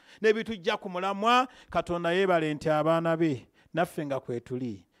ebitubuzaabuza n'ebitujja ku mulamwa. Katonda yeebale nti abaana be naffe nga kwe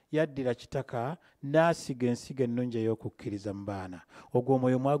tuli yaddira Kitaka n'asiga ensigo ennungi ey'okukkiriza mu baana. Ogwo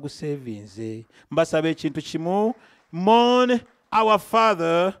omwoyo mwaguseevinze. Mbasaba ekintu kimu, mourn our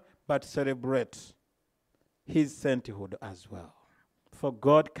father but celebrate his sainthood as well. For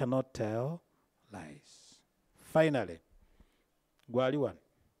God cannot tell lies. Finally, gwali wano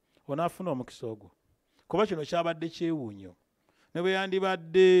onaafuna omukisa ogwo kuba kino kyabadde kyewuunyo ne bwe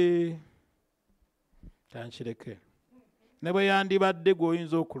yandibadde tankireke ne bwe yandibadde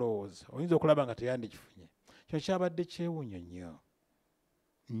gw'oyinza okulowooza oyinza okulaba nga teyandikifunye. Kino kyabadde kyewuunyo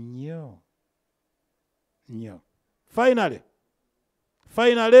nnyo. Finally,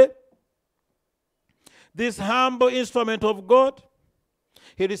 this humble instrument of God,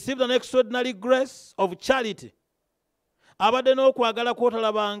 he received an extraordinary grace of charity. Abadde n'okwagala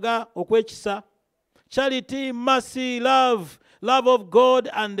kw'otalabanga okw'ekisa. Charity, mercy, love of God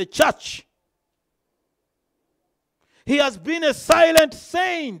and the church. He has been a silent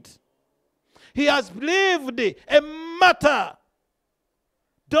saint. He has lived a martyrdom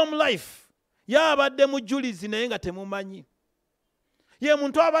life. Yabadde mujulizi naye nga temumanyi. Ye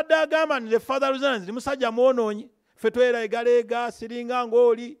muntu abadde agamba nti the father reasons ndi musajja mwonoonyi. Ffe tweregaleega siringa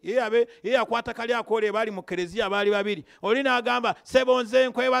ng'oli ye yakwata kali akoole baali mu kereziya baali babiri. Oli n'agamba ssebo nze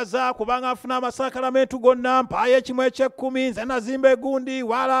nkwebaza kubanga nfuna amasakalamentu gonna mpaayo ekimu eky'ekkumi nze nazimba egundi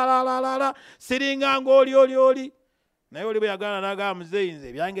walalalalala siringa ng'oli. Naye oli bwe yagamba n'agamba muzeeyi nze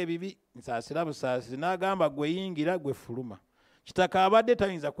ebyange bibi nsaasira busaasiri n'agamba gwe yingira gwe fuluma. Kitaka abadde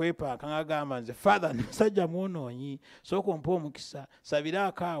tayinza kwepaaka ng'agamba nze father musajja mwonoonyi sooka ompa omukisa sabira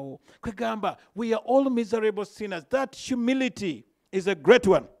akaawo. Kwegamba we are all miserable sinners. That humility is a great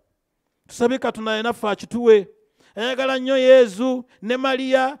one. Tusabe Katonda yenaffe akituwe. Ayagala nnyo Yezu ne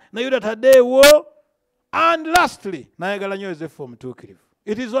Mariya ne Yuda Taddeewo, and lastly n'ayagala nnyo Yosefu omutuukirivu.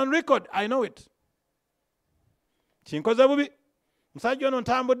 It is on record, I know it. Kinkoze bubi musajja ono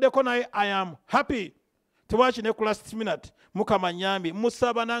ntambuddeko naye I am happy. Tewaki ne ku last minute Mukama nyambi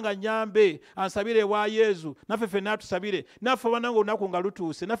musaba nanga nyambe ansabire wa Yezu naffe ffenna tusabire naffe bananga olunaku nga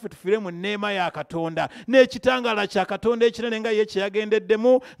lutuuse naffe tufire mu nneema ya Katonda n'ekitangaala kya Katonda ekinene nga ye kye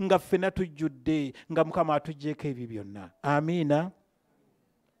yagendeddemu nga ffenna tujjudde nga Mukama atuggyeko ebyo byonna. Amiina.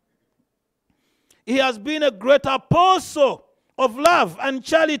 He has been a great apostle of love and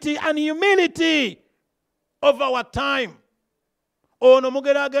charity and humility of our time. Ono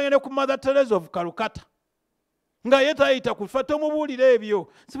mugeraganye ku Mother Teresa of Calcutta. Nga ye tayita kufa tomubuulira ebyo.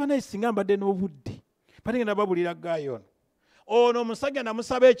 Siba naye singa mbadde n'obudde. Patingenda babulira Gayon. Ono omusajja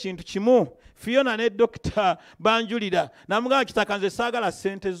namusaba ekintu kimu. Fiona ne Dokita banjulira. Namugamba Kitaka nze saagala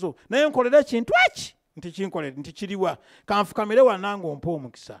ssente zo. Naye nkolera ekintu eki. Nti kinkolere nti kiriwa. Kanfukamire wananga ompa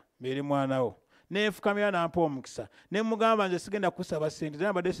omukisa. Mbeere mwanawo. Nenfukamira nampa omukisa. Ne mugamba nze sigenda kusaba ssente.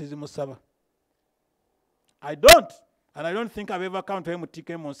 Naye mbadde sizimusaba. I don't. And I don't think I've ever come to him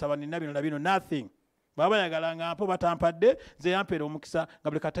mutike munsaba nina bino na bino nothing. Baba yagalanga ampo batampadde nze yampeera omukisa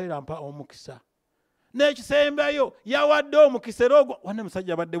nga buli katayira ampa omukisa. N'ekisembayo yawadde omukisa era ogwo wanne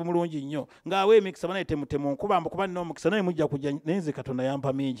musajja abadde mulungi nnyo ng'awa emikisa banaye temutemu nkuba kuba nina omukisa naye mujja kujja naye nze Katonda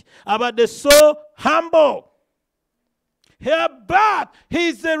yampa mingi. Abadde so humble. Here, but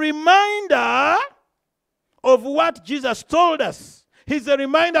he's a reminder of what Jesus told us. He's a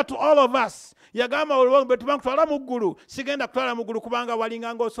reminder to all of us. Yagamba olwo bwe tuba kutwala mu ggulu sigenda kutwala mu ggulu kubanga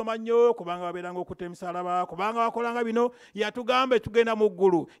walinga ng'osoma nnyo kubanga wabeeranga okutta emisalaba kubanga wakolanga bino yatugamba tugenda mu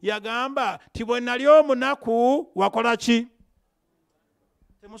ggulu. Yagamba ti bwe nali omunaku wakola ki?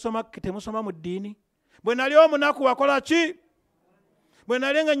 Temusoma mu ddiini? Bwe nali omunaku wakola ki? Bwe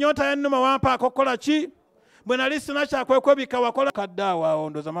nali nga nnyota yannuma wampaako kukola ki? Bwe nali sina kyakwekobika wakola kaddaawo awo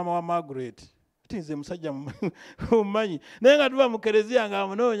ndooza maama wa Margaret. Nze musajja mumanyi naye nga tuba mu kereziya nga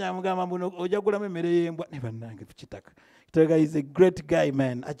amunoonya amugamba muno ojagulamu emmere y'embwa ne bannange Kitaka. Kitaka is a great guy,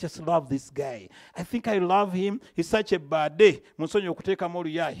 man. I just love this guy. I think I love him. He's such a bad day. Munsonyi okuteekamu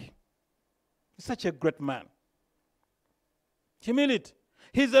oluyayi. He's such a great man. Humility.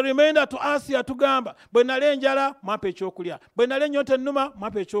 He's a reminder to us yatugamba bwe nali enjala mwampa ekyokulya, bwe nali ennyonta ennuma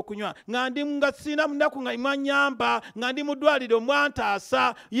mwampa ekyokunywa, nga sina munaku nga mwanyamba, nga ndi mu ddwaliro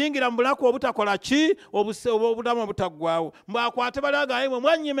mwantaasa, yingira mu bulaku obutakola ki obulamu obutaggwaawo. Mbwakwate balagaye mwe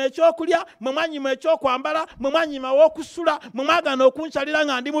mwannyima ekyokulya, mwe mwannyima ekyokwambala, mwe mwannyima w'okusula, mwe mwagana okunkyalira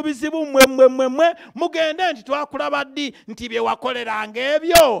nga ndi mu bizibu mmwe mugende nti twakulaba ddi nti bye wakoleranga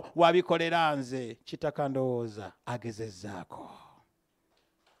ebyo wabikolera nze. Kitaka ndowooza agezezzaako.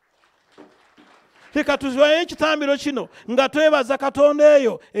 Leka tuziwayo ekitambiro kino nga twebaza Katonda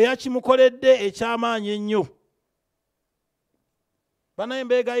eyo eyakimukoledde eky'amaanyi ennyo. Banaye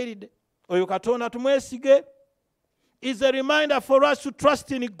mbeegayiridde oyo Katonda tumwesige. Is a reminder for us to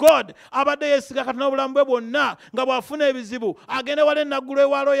trust in God. Abadde yeesiga Katonda obulamu bwe bwonna nga bw'afuna ebizibu agende wala enaggulu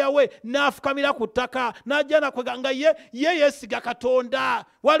ewaalo yawe n'afukamira ku ttaka n'ajja nakwega nga ye yeesiga Katonda.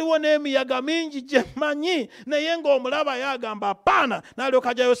 Waliwo n'emiyaga mingi gye mmanyi naye ng'omulaba yagamba apaana, n'alyoka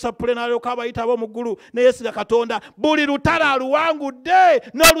ajjayo sapule n'alyoka abayitabo mu ggulu ne yeesiga Katonda. Buli lutalo aluwangudde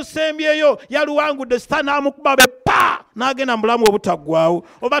n'olusembyeyo yaluwangudde, sitaani n'amukuba be pa n'agenda mu bulamu obutaggwaawo.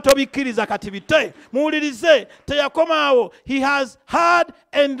 Oba tobikkiriza kati bite muwulirize, teyakoma awo. He has had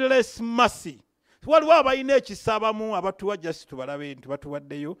endless mercy. Waliwo abalina ekisa abamu abatuwa just tubalabe nti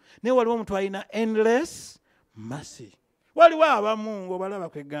batuwaddeyo, naye waliwo omuntu alina endless mercy. Waliwo abamu ng'obalaba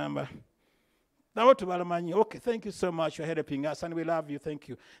kwegamba nabo tubalamanyi, okay, thank you so much, you're helping us and we love you, thank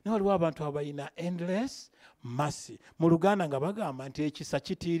you. Naye waliwo abantu abalina endless mercy. Mu Luganda nga bagamba nti ekisa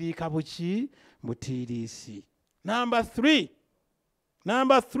kitiiriika buki butiiriisi. Number three,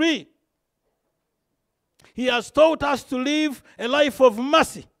 He has taught us to live a life of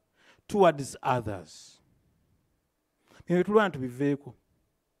mercy towards others. We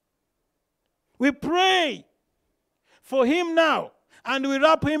pray for him now and we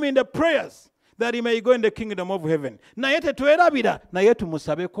wrap him in the prayers that he may go in the kingdom of heaven. Naye tetwerabira, naye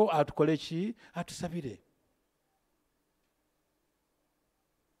tumusabeko atukole ki? Atusabire.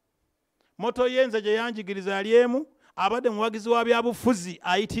 Moto yenze gye yanjigiriza aliemu abadde muwagizi wa byabufuzi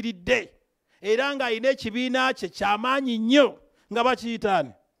ayitiridde era ng'alina ekibiina kye ky'amaanyi nnyo nga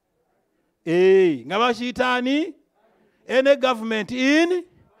bakiyitaani. Nga bakiyitaani ene government in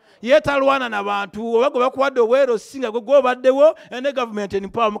yetalwana na bantu oba gwe bakuwadde obwero singa gwe gw'obaddewo ene government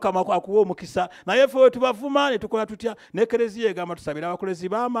enimpawa Mukama akuwa omukisa. Naye ffe tubavuma ne tukola tutya? Ne Eklezia egamba tusabire abakulezi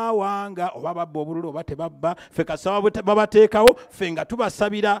b'amawanga oba babba obululu oba tebabba, ffe kasaba babateekawo ffe nga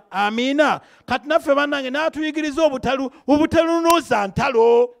tubasabira. Amiina. Kati naffe bannange n'atuyigiriza obutalunuuza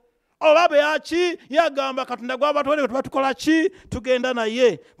ntalo. Oba beaki yagamba Katonda gw'abatwale tuba tukola ki? Tugenda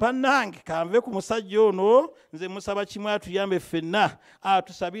naye. Bannange kanve ku musajja ono, nze musaba kimu atuyambe ffenna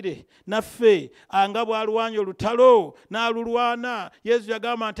atusabire naffe nga bw'alwanya olutalo n'alulwana. Yesu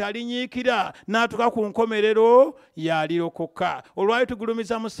yagamba nti alinyiikira n'atuuka ku nkomerero yalirokoka. Olwali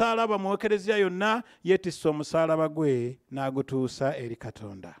tugulumiza musaalaba mu Eklezia yonna yeetisse omusaalaba gwe n'agutuusa eri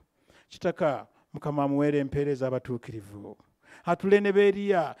Katonda. Kitaka Mukama amuweere empeereza abatuukirivu. Atule ne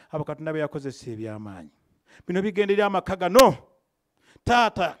Beriya abo Katonda be yakozesa eby'amaanyi. Bino bigenderera amaka gano.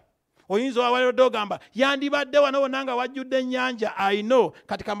 Taata oyinza owawaliro ogamba yandibadde wano wonna nga wajjudde ennyanja. I know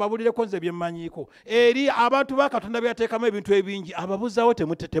kati kambabulireko nze bye mmanyiiko. Eri abantu ba Katonda byateekamu ebintu ebingi ababuzawo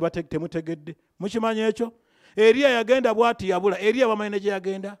temutegedde. Mukimanyi ekyo? Eriya yagenda bw'ati yabula. Eriya bamanyi ne gye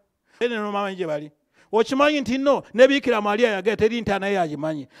yagenda? Neno bamanyi gye bali. Okimanyi nti nno ne Biikira Maaliya yagenda teri nti anaye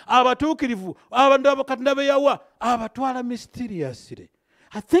agimanyi. Abatuukirivu abantu Katonda be yawa abatwala mysteriously.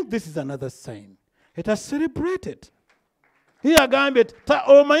 I think this is another sign. It has celebrated. He agambye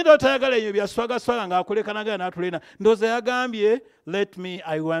omanyi tayagala ebyo byaswagaswaga ng'akulekanaga n'atulena. Ndowooza yagambye let me,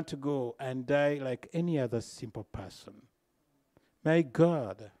 I want to go and die like any other simple person. May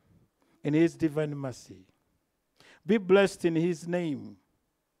God in his divine mercy be blessed in his name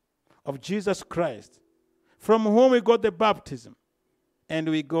of Jesus Christ, from whom we got the baptism and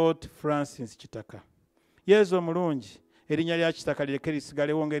we got Francis Kitaka. Yesu omulungi erinnya lya Kitaka lireke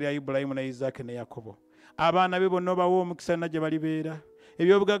lisigalewo ng'erya Ibulayimu ne Isaaki ne Yakobo. Abaana be bonna obawa omukisa na gye balibeera.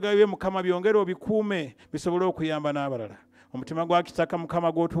 Ebyobugagga bye Mukama byongere obikuume bisobole okuyamba n'abalala. Omutima gwa Kitaka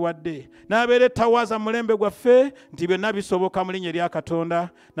Mukama gw'otuwadde n'abeera ettawaaza mu mulembe gwaffe nti byonna bisoboka mu linnya erya Katonda,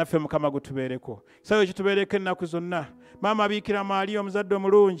 naffe Mukama gutubeereko. Sayo kitubeereko ennaku zonna. Maama Biikira Maaliya omuzadde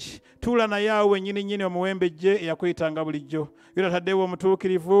omulungi, tuula naye awo wennyini omuwembejje eyakuyitanga bulijjo. Yotaddewo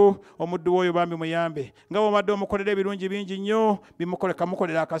omutuukirivu, omuddu w'oyo bambi muyambe. Nga bw'obadde omukolera ebirungi bingi nnyo,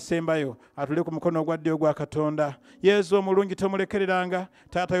 kamukolera akasembayo. Atule ku mukono ogwa ddyo gwa Katonda. Yesu omulungi tomulekereranga,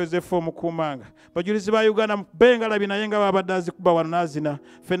 taata Yozefu omukuumanga. Bajulizi ba Uganda benga labi naye nga abadde azikuba wano n'azina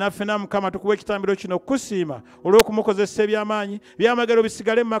ffenna Mukama tukuwa ekitambiro kino okukusiima olw'okumukozesa eby'amaanyi by'amagero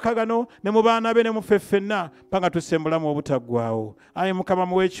bisigale mu maka gano ne mu baana be ne mu ffe ffenna panga tusse mu bulamu obutaggwaawo. Ayi Mukama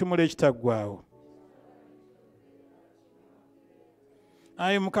muwe ekimuli ekitaggwaawo.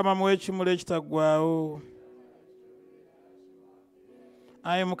 Ayi Mukama muwe ekimuli ekitaggwaawo.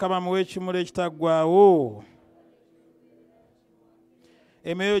 Ayi Mukama muwe ekimuli ekitaggwaawo.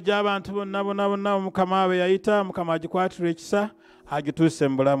 Emyoyo gy'abantu bonna Mukama be yayita Mukama agikwatira ekisa agituuse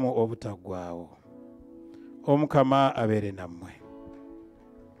mu bulamu obutaggwaawo. Omukama abeere nammwe.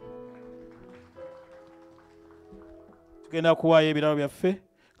 Tugenda kuwaayo ebirabo byaffe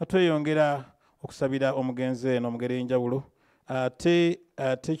nga tweyongera okusabira omugenzi eno mu ngeri ey'enjawulo. Ate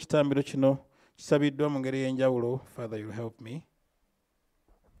ekitambiro kino kisabiddwa mu ngeri ey'enjawulo. Father, you help me.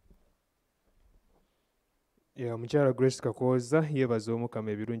 Mukyala Grace Kakooza yeebaza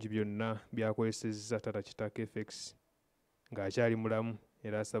Omukama ebirungi byonna byakozesezza Taata Kitaka FX ng'akyali mulamu,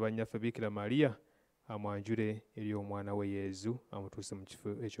 era asaba nnyaffe Bikira Maria amwanjule eri omwana we Yezu amutuuse mu kifo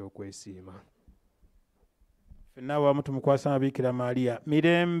eky'okwesiima. Ffenna wamu tumukwasa Bikira Maria.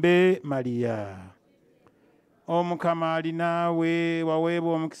 Mirembe Maria. Omukama ali naawe,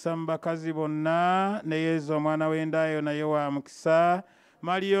 waweebwa omukisa mu bakazi bonna, ne Yezu omwana w'endaayo naye wa mukisa.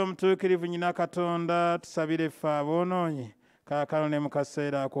 Maria omutuukirivu nnyina Katonda, tusabire ffe aboonoonyi kaakano ne mu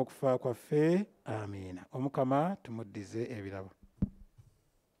kaseera ak'okufa kwaffe. Amiina. Omukama tumuddize ebirabo.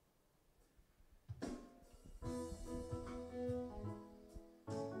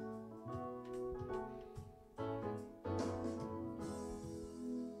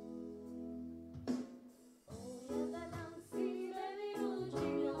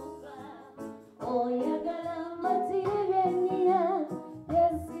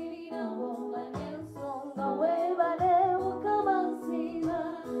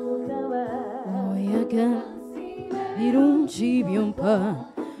 Birungi byompa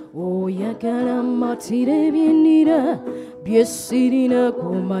oyagala matire byenira byesirina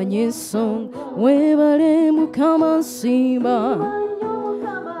kumanya ensonga weebale Mukama nsiima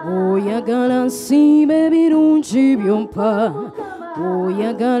oyagala nsiima ebirungi byompa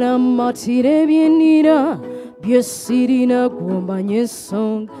oyagala matire byenira byesirina kumanya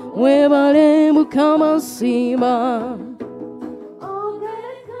ensonga weebale Mukama nsiima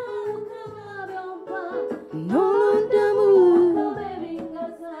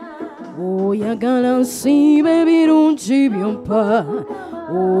oyagala nsiima ebirungi byompa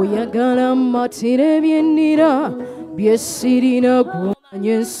oyagala matire byenira byesirina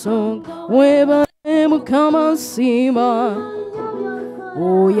kumanya ensonga weebale Mukama nsiima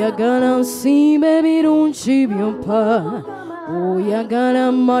oyagala nsiima ebirungi byompa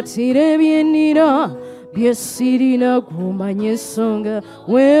oyagala matire byenira byesirina kumanya ensonga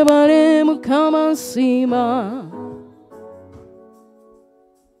weebale Mukama nsiima.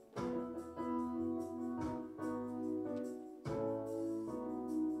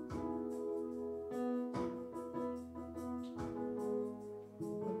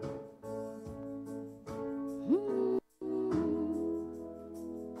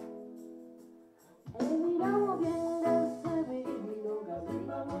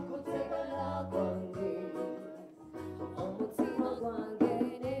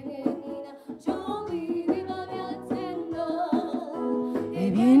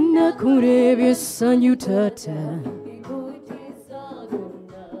 Kurebye essanyu Taata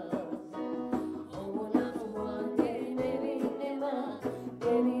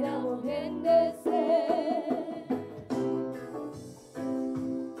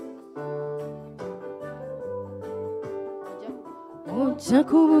ojja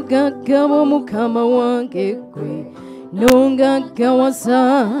kubugagga bw'Omukama wange gwe n'ongaggawaza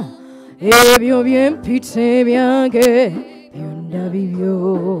ebyo by'empita ebyange byonna bibyo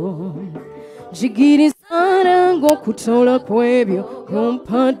njigirizana ng'okutoola kw'ebyo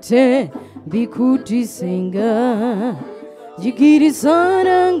by'ompadde bikutisenga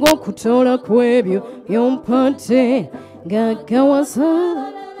njigirizana ng'okutoola kw'ebyo by'ompadde ngaggawaza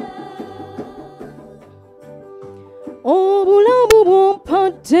obulamu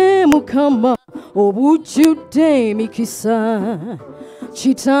bw'ompadde Mukama obujjudde emikisa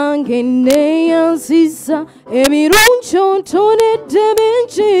Kitange neeyanziza ebirungi ontonedde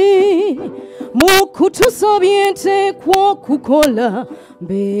bingi mu kutusabye nteekwa okukola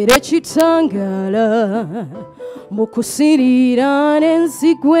mbeere kitangaala mu kusiriira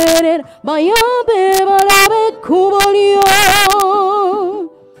n'enzigwerera bayambe balabe ekkubo lyo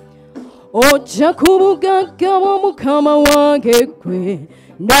ojja kubugagga bw'Omukama wange gwe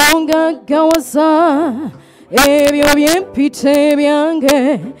n'ongaggawaza ebyo by'empita ebyange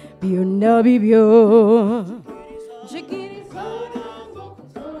byonna bibyo.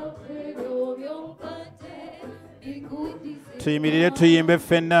 tuyimirire tuyimbe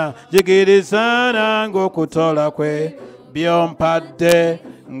ffenna jigiriza nange okutola kwe byompadde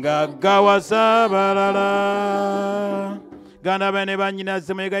ng'aggawaza abalala. Ganda bane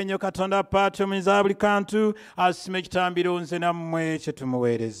bannyinaze mwega nnyo Katonda paati omunyuza buli kantu asima ekitambiro nze nammwe kye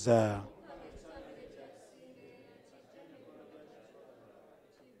tumuweereza.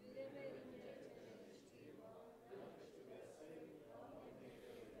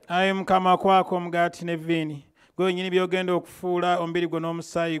 Ayi Mukama kwako omugaati ne viini gwenyini byogenda okufuula omubiri gwo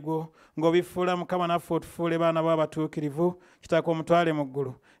n'omusaayi gwo ng'obifuula Mukama naffe otufuule baana bo abatuukirivu Kitaka omutwale mu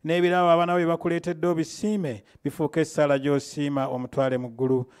ggulu n'ebirabo abaana bo bye bakuleetedde obisiime bifuuke essaala gy'osiima omutwale mu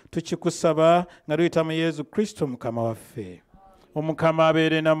ggulu. Tukikusaba nga tuyita mu Yesu Kristo Mukama waffe. Omukama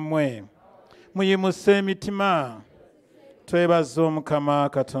abeere nammwe. Muyimuse emitima. Twebaze Omukama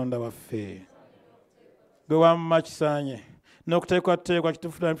Katonda waffe. Gwe wamma kisaanye n'okuteekwateekwa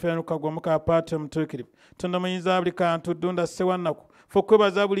kitufulanifulanuka gwe Omukama paati omutuukirivu. Tonda muyinza buli kantu ddunda ssewannaku. Ffe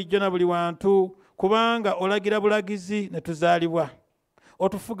okwebaza bulijjo na buli wantu kubanga olagira bulagizi ne tuzaalibwa.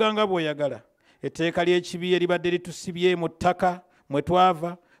 Otufuga nga bw'oyagala. Etteeka ly'ekibi eribadde litusibye mu ttaka mwe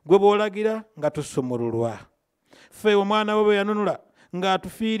twava gwe bw'olagira nga tusumululwa. Ffe omwana we bwe yanunula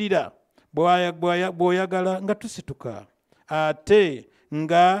ng'atufiirira bw'oyagala nga tusituka. Ate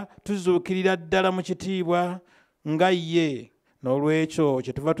nga tuzuukirira ddala mu kitiibwa nga ye. N'olwekyo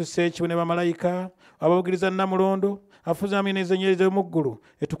kyetuva tussa ekibu ne bamalayika abavugiriza Namulondo afuza amina ezennyereza mu ggulu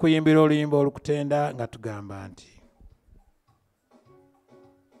etukuyimbira oluyimba olukutenda nga tugamba nti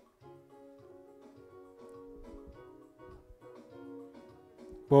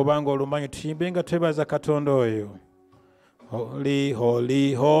bw'obanga olumanyi tuyimbe nga twebaza Katonda oyo. Holy,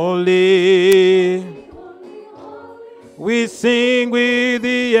 holy, holy, we sing with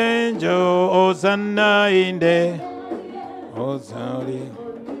the angel, Hosanna in the Hosanna.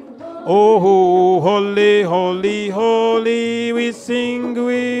 Oh, holy, holy, holy, we sing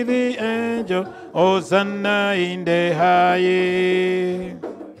with the angel, Hosanna in the highest.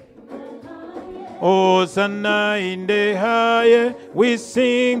 Hosanna in the highest, we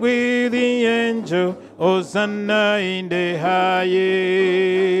sing with the angel, Hosanna in the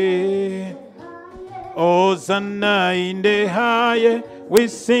highest. Hosanna in the highest, we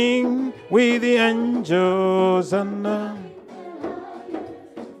sing with the angels, Hosanna.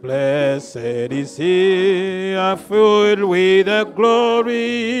 Blessed is he, filled with the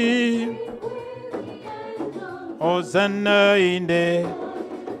glory. Hosanna in the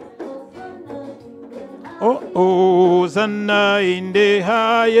Hosanna in the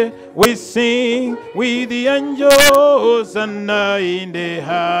highest, we sing with the angels, Hosanna in the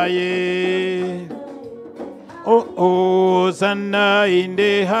highest. Hosanna in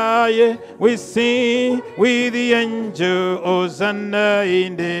the highest, we sing with the angel, Hosanna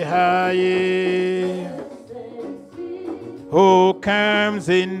in the highest. Who comes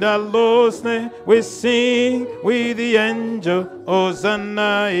in the lowest name, we sing with the angel,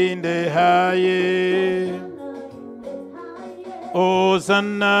 Hosanna in the highest.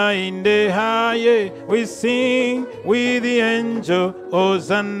 Hosanna in the highest, we sing with the angel,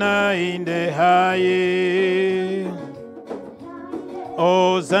 Hosanna in the highest.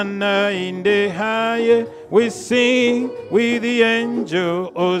 Hosanna in the highest, we sing with the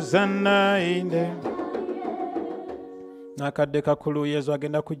angel, Hosanna in the Nakadde kakulu Yesu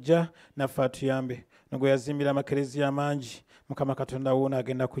agenda kujja naffe atuyambe. Nogwe yazimbira amakereziya amangi Mukama Katonda wuuna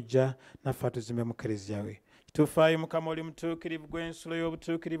agenda kujja naffe atuzimbe mu kereziya we. Tufaayo Mukama oli mutuukirivu gw'ensulo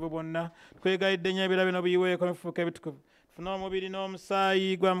y'obutuukirivu bwonna. Twegayidde nnyo ebirabo bino biyiweeko bifuuke ebitukuvu. Tufune omubiri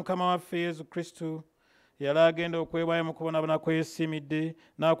n'omusaayi gwa Mukama waffe Yesu Kristo. Yali agenda okwebwayo mu kubonabona kwesimidde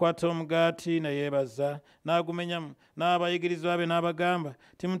n'akwata omugaati ne yeebaza n'agumenyamu n'abayigirizwa be n'abagamba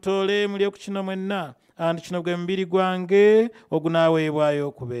timutoole mulye ku kino mwenna anti kino gwe mubiri gwange ogunaaweebwayo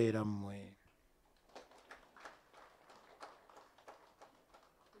okubeera mmwe.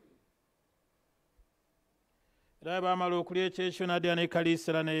 Era baamala okulya ekyekyo n'adda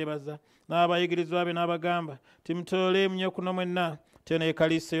n'ekaliisira ne yeebaza n'abayigirizwa be n'abagamba timutoole munye kuno mwenna te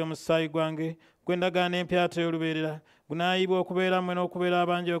n'ekaliisa y'omusaayi gwange gw'endagaano empyata y'olubeerera gunaayibwa okubeera mmwe n'okubeera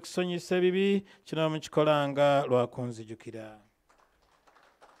abangi okusonyisa ebibi kino mukikolanga lwa kunzijukira.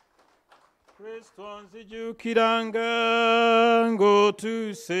 Kristo nzijukiranga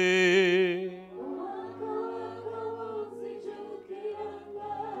ng'otuuse.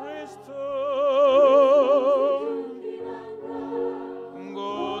 Kristo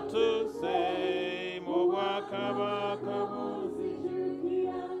ng'otuuse mu bwakabaka bwo.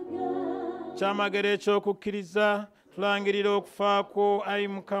 Kyamagero ekyokukkiriza tulangirira okufa kwo ayi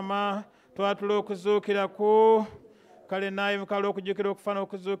Mukama twatula okuzuukira kwo kale naye mukala okujjukira okufa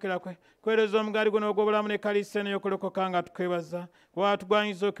n'okuzuukira kwe kuweereza omugaali guno ogw'obulamu ne kaliisa eno y'okulokoka nga tukwebaza kuba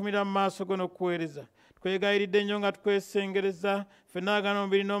tugwanyiza okumirira mu maaso go n'okuweereza twegayiridde nnyo nga tukwesengereza ffenna agana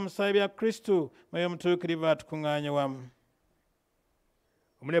omubiri n'omusaayi bya kristo mwoyo omutuukirivu atukuŋŋaanye wamu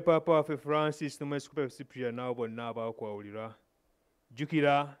omune paapa waffe francis n'omwepiskopi cyprian n'abo bonna abaakwawulirwa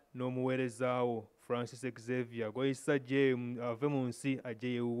jjukira n'omuweerezaawo francis Xavier gw'oyisa ave mu nsi ajje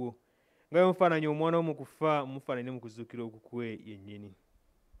yewuwo nga bwemufaananya omwana wo mu kufa mufaanane mu kuzuukira okukwe yennyini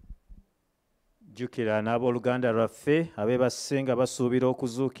jjukira n'abooluganda lwaffe abeebase nga basuubira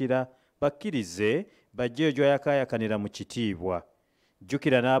okuzuukira bakkirize bajje ejo ayakaayakanira mu kitiibwa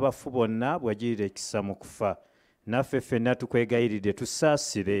jjukira n'abafu bonna bwagirira ekisa mu kufa naffe ffenna tukwegayiridde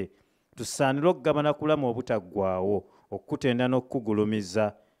tusaasire tusaanire okugabana kulamu obutaggwaawo okukutenda n'okukugulumiza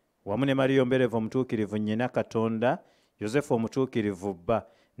wamu ne mariya omberevu omutuukirivu nnyina katonda yozefu omutuukirivu bba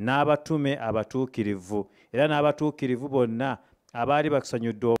n'abatume abatuukirivu era n'abatuukirivu bonna abaali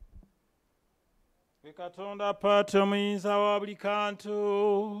bakusanyudde katonda paati omuyinza wa buli kantu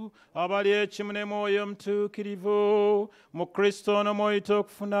abali ekimu ne mwoyo omutuukirivu mu kristo n'omwoyita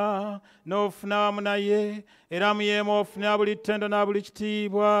okufuna n'ofuna wamu naye era mu yeemu ofuna buli ttendo na buli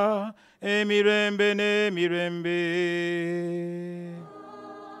kitiibwa emirembe n'emirembe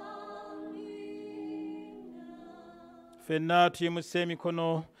ffenna tuyimuse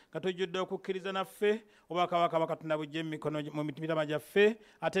emikono nga tujjudde okukkiriza naffe oba kabaka katonda bujje mu mitima gyaffe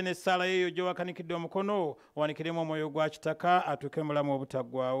ate n'essaala yeeyo gy'owakanikidde omukono owanikiremu omwoyo gwa kitaka atuuke mulamu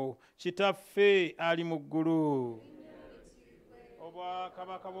obutaggwaawo kitaffe ali mu ggulu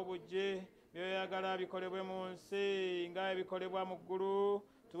obwakabaka bwo bujje byoyagala bikolebwe mu nsi nga ebikolebwa mu ggulu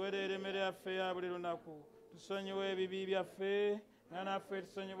tuweerere emmere yaffe ya buli lunaku tusonyiwe ebibi byaffe nga naffe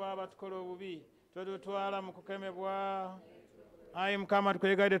tusonyiwa abatukola obubi todutwala mu kukemebwa ayi mukama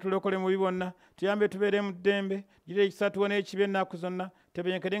tukwegaidde tulokole mu bibonna tuyambe tubeere mu ddembe gire ekisa tuwone ekibi ennaku zonna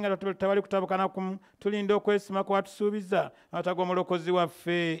tebenyekere nga tabali kutabukana kumu tulinde okwesima kwatusuubiza atagwa omulokozi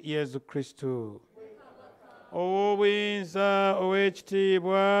waffe yesu kristo ow'obuyinza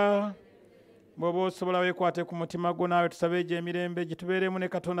ow'ekitiibwa bw'oba osobola weekwate ku mutima gwo naawe tusabe egyo emirembe gitubeeremu ne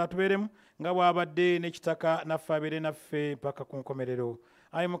katonda atubeeremu nga bw'abadde n'ekitaka naffe abeere naffe paka ku nkomerero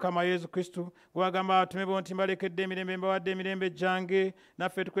ayi mukama yesu kristo gwagamba abatume bo nti mbalekedde emirembe mbawadde emirembe gyange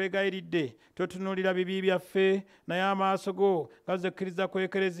naffe tukwegayiridde totunuulira bibi byaffe naye amaaso go gazukkiriza ku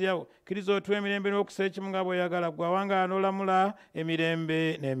ekereziyawo kkiriza otuwa emirembe n'okusa ekimu nga bw'oyagala gwe awanga n'olamula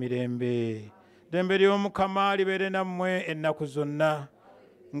emirembe n'emirembe ddembe ly'omukama libeere nammwe ennaku zonna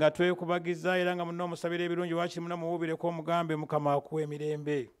nga twekubagiza era nga munna omusabira ebirungi wakiri munna muwuubireko omugambe mukama akuwa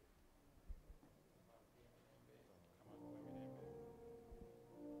emirembe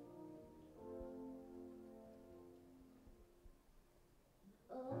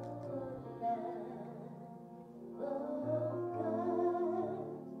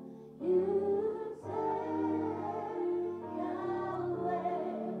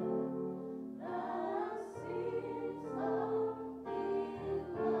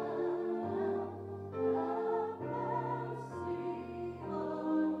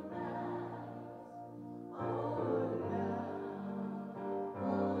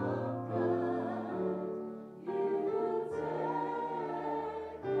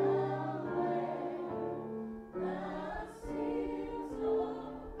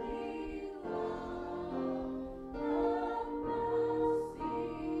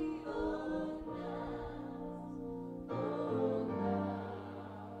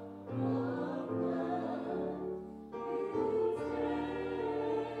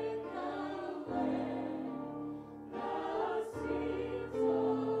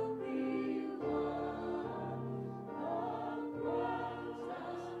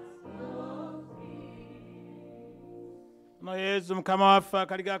yesu mukama waffe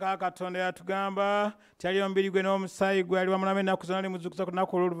akaliga ka katonda yatugamba tyali omubiri gwe n'omusaayi gwe ali wamulamu ennaku zonna limuzuukuza ku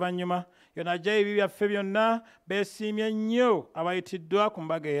lunaku olw'oluvannyuma yonna ajja ebibi byaffe byonna beesiimye nnyo abayitiddwa ku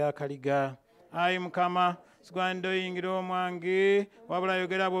mbaga ey'akaliga ayi mukama sigwanidde oyingira omwange wabula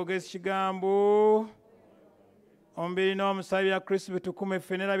yogera bwogezi kigambo omubiri n'omusaayi bya kristo bitukume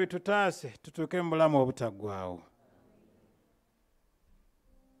ffenna era bitutaase tutuuke mu bulamu obutaggwaawo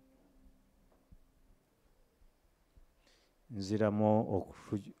nziramu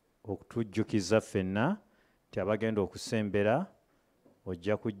okutujjukiza ffenna ti abagenda okusembera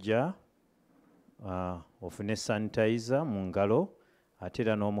ojja kujja ofune sanitayiza mu ngalo ate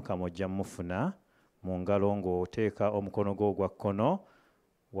era n'omukama ojja mufuna mu ngalo ng'oteeka omukono gwo ogwa kkono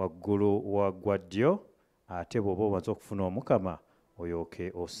waggulu wa gwa ddyo ate bw'oba omaze okufuna omukama oyooke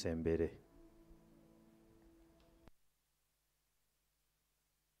osembere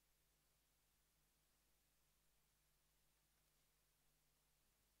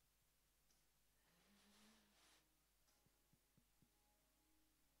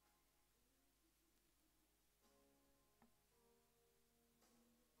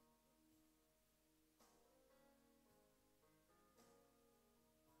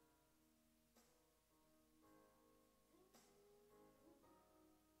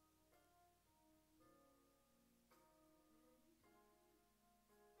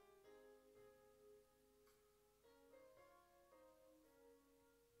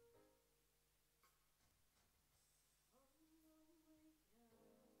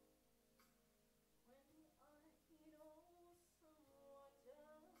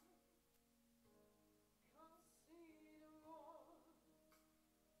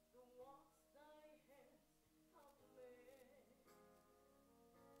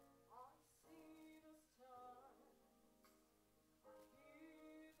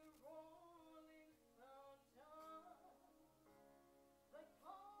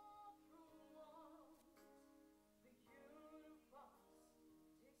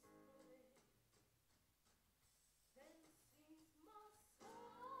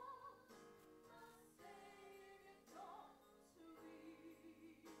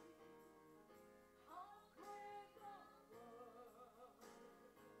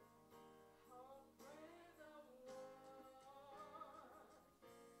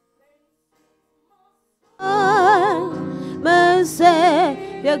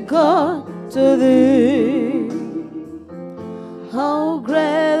Savior God to thee. How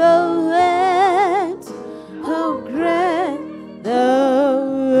great thou art, how great thou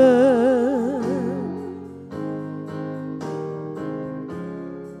art.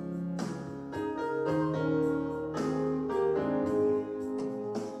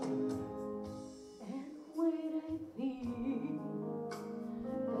 And when I think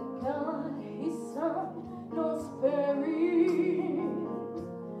that God, His Son, not sparing,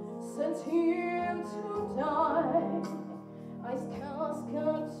 sent Him to die, I scarce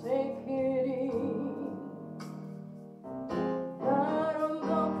can't take it in. That on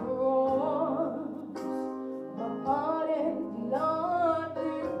the cross, my body and blood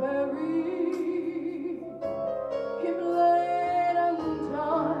He buried. He bled and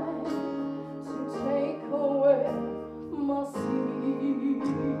died to take away my sin.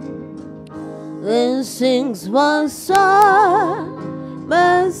 Then sings one song,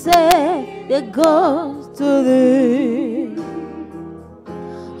 my Savior goes to thee.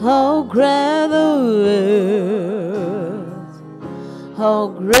 How great thou art, how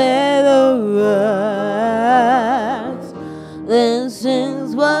great thou art. Then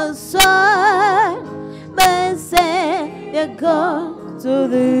sings one song, my Savior goes to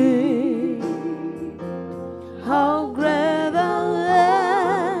thee. How great thou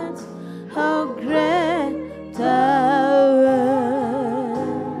art, how great thou art.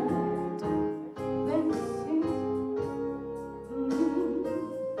 Then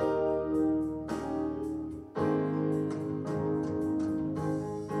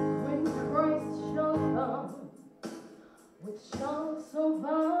when Christ shall come with shouts of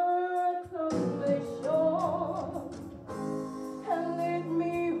acclamation and lead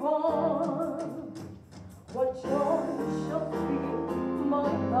me on, what joy shall fill my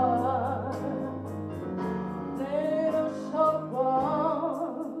heart. Then I shall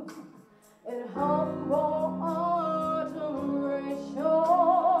bow in humble adoration,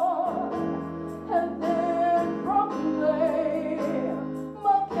 and then proclaim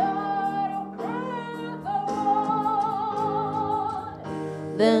my God, oh great thou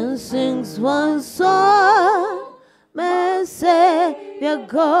art. Then sings one song, my Savior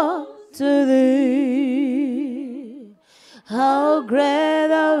God to thee. How great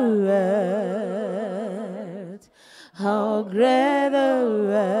thou art, how great thou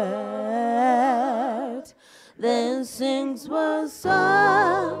art. Then sings one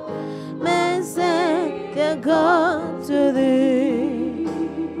song, my Savior God to thee.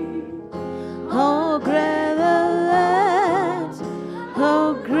 How great thou art,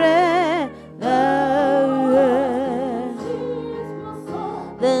 how great thou art.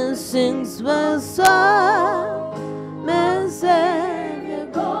 Then sings one song, my Savior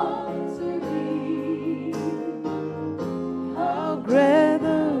God to thee. How great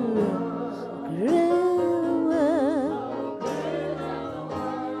thou art, great thou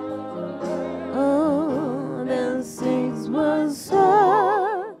art. Oh, then sings one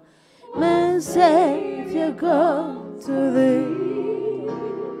song, my Savior God to thee.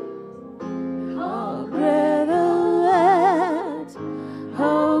 How great thou art,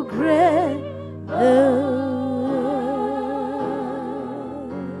 how great thou art.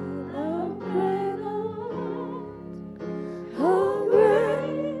 How great thou art, how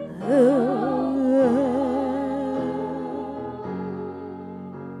great thou art.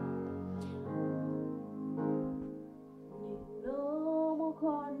 Nino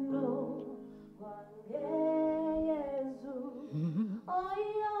mukono wange Yesu,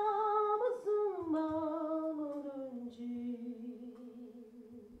 oya musumba mulungi.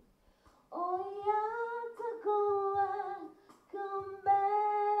 Oya takoa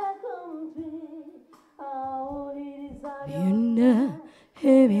kumbera kumpi awuliriza byonna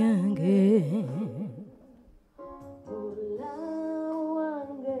ebyange. Bulamu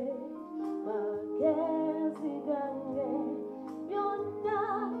wange magezi gange byonna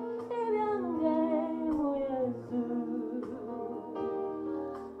ebyange mu Yesu.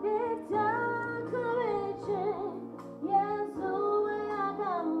 Netaka bice Yesu we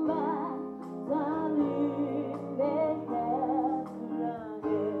agamba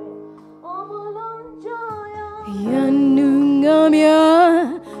Yanungamya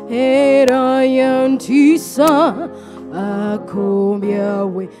era yantisa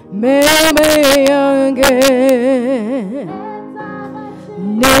akombyawe meme yange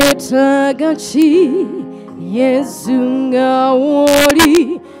netagachi Yesu nga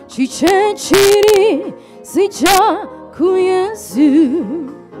woli chichechiri sija ku Yesu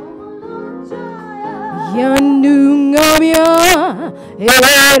yanungamya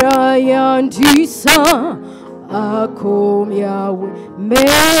era yantisa akomyawe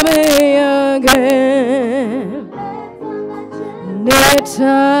meme yange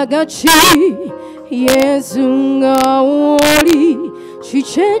netagachi Yesu nga woli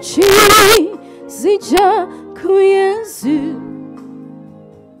chichechi zija ku Yesu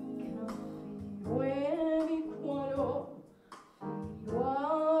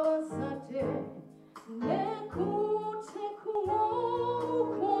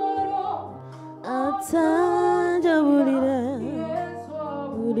atanjabulira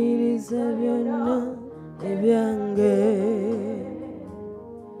buliriza byonna ebyange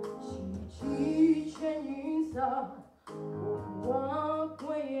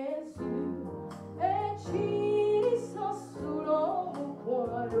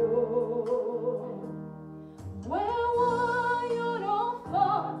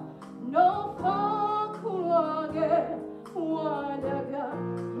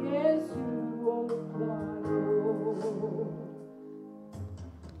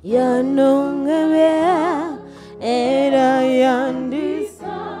yanongebea era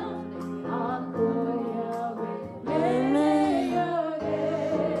yandisa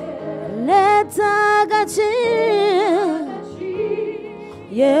netagachi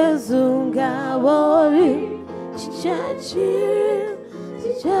Yesu ngaboli chichachi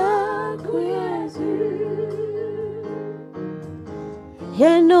chichaku Yesu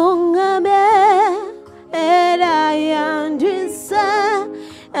yanongebea era yandisa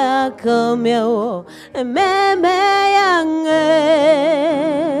akomyawo meme yange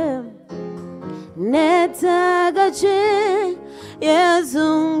netagachi Yesu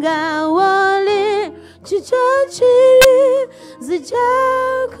nga woli chichachiri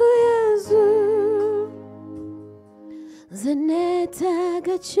zijaku Yesu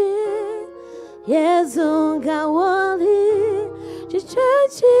zenetagachi Yesu nga woli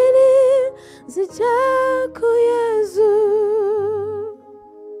chichachiri zijaku Yesu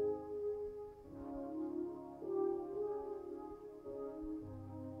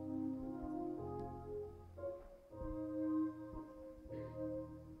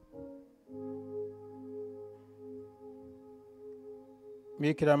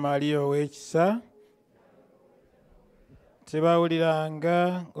Bikira Maria ow'ekisa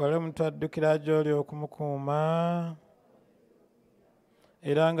tebawuliranga wali omuntu addukira gy'oli okumukuuma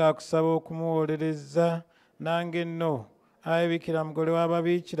era ng'akusaba okumuwolereza nange nno ayi Bikira mugole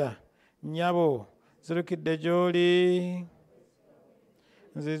w'ababiikira nnyabo zirukidde gy'oli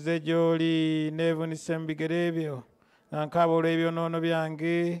nzize gy'oli neevunise mu bigere ebyo nga nkaaba olw'ebyonoono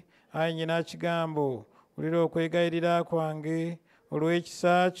byange ayi nnyina kigambo wulira okwegayirira kwange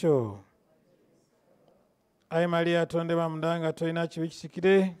olw'ekisa kyo ayi Maria tondeba munda nga tolina kibi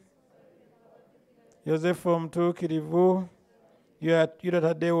kisikire Yosefu omutuukirivu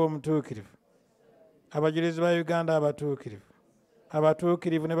yutataddeewo omutuukirivu abajulizi ba Uganda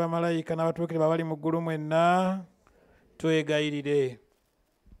abatuukirivu ne bamalayika n'abatuukirivu abali mu ggulu mwenna twegayirire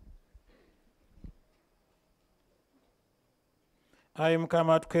ayi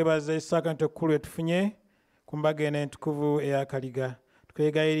Mukama tukwebaza essaaka ntekkulu etufunye ku mbaga eno entukuvu ey'akaliga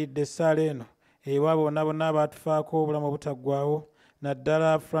twegayiridde essaala eno ewa bonna bonna abaatufaako obulamu obutaggwaawo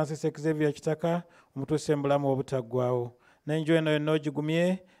naddala Francis Xavier Kitaka omutuuse mu bulamu obutaggwaawo n'enju eno yonna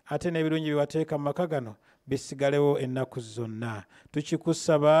ogigumye ate n'ebirungi byewateeka mu maka gano bisigalewo ennaku zonna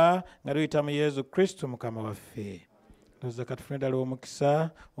tukikusaba nga tuyita mu Yezu Kristo Mukama waffe ndoza katufune ddala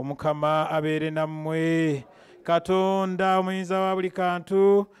omukisa Omukama abeere nammwe Katonda omuyinza wa buli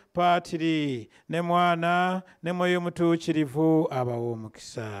kantu Paatiri ne Mwana ne Mwoyo Omutuukirivu abawa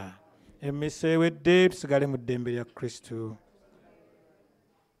omukisa emmisa ewedde tusigale mu ddembe lya Kristo.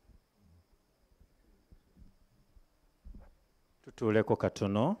 Tutuuleko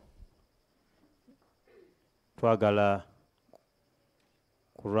katono twagala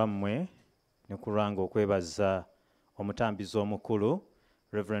ku lwammwe ne ku lwange okwebaza omutambizi omukulu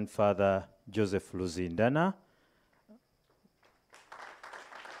Reverend Father Joseph Luzindana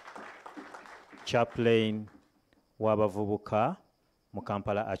chaplain w'abavubuka mu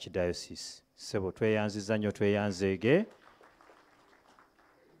Kampala Archdiocese. Sebo tweyanziza nnyo tweyanzeege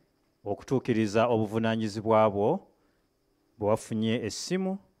okutuukiriza obuvunaanyizibwa bwo bwe wafunye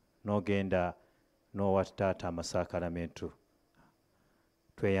essimu n'ogenda n'owa taata amasakalamentu.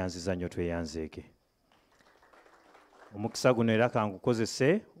 Tweyanziza nnyo tweyanzeege. Omukisa guno era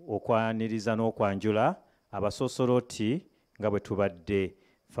kangukozese okwaniriza n'okwanjula abasoosoloti nga bwe tubadde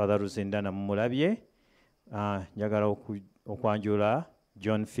Father Luzindana mumulabye. Njagala okwanjula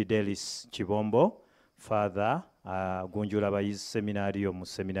John Fidelis Kibombo, Father gunjula abayizi seminariyo mu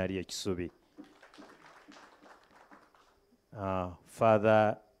seminari ekisubi.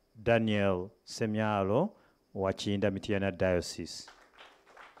 Father Daniel Semyalo wa Kinda Mityana Diocese.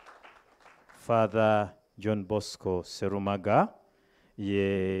 Father John Bosco Serumaga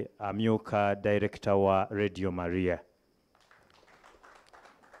ye amyuka director wa Radio Maria.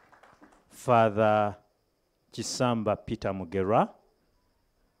 Father Kisamba Peter Mugera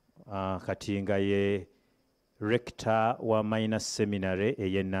katinga ye rector wa Minor Seminary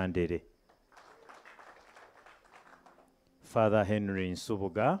eye Nandere. Father Henry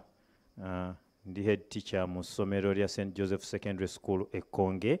Nsubuga ndi head teacher mu ssomero lya St. Joseph Secondary School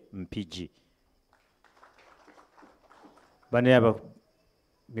Ekonge Mpigi. Bane aba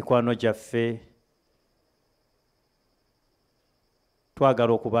mikwano gyaffe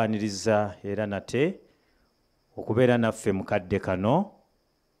twagala okubaaniriza era nate okubeera naffe mukadde kano.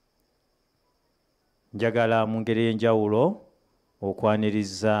 Njagala mu ngeri y'enjawulo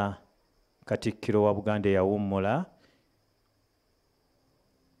okwaniriza Katikkiro wa Buganda eyawummula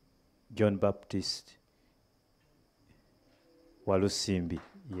John Baptist Walusimbi.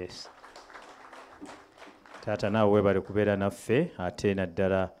 Yes. Taata naawe weebale kubeera naffe ate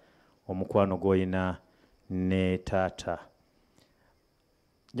naddala omukwano gw'olina ne taata.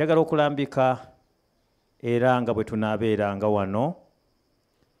 Njagala okulambika era nga bwe tunaabeeranga wano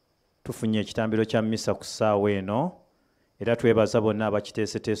tufunye ekitambiro kya mmisa ku ssaawa eno era twebaza bonna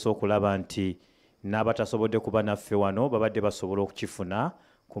abakiteeseteese okulaba nti n'abatasobodde kuba naffe wano babadde basobola okukifuna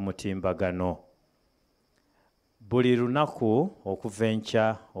ku mutimbagano. Buli lunaku okuva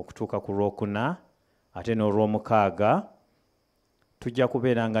enkya okutuuka ku Lwokuna ate n'Olwomukaaga tujja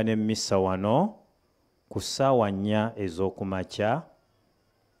kubeeranga n'emmisa wano ku ssaawa 4 ez'okumakya,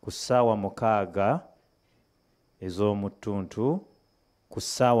 ku ssaawa 6 ez'omutuntu, ku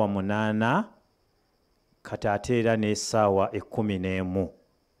ssaawa 8 kati ate era n'essaawa 11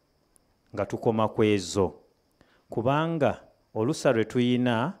 nga tukoma ku ezo, kubanga olusa lwe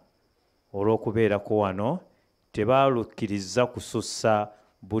tuyina olw'okubeerako wano tebaalukkiriza kusussa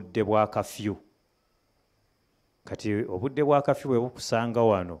budde bwa kafyu. Kati obudde bwa kafyu bwe bukusanga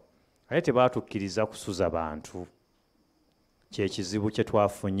wano ate tebaatukkiriza kusuza bantu. Kye kizibu kye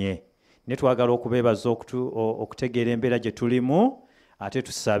twafunye. Ne twagala okubeebaza okutegeera embeera gye tulimu ate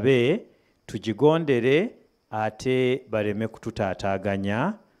tusabe tugigondere ate baleme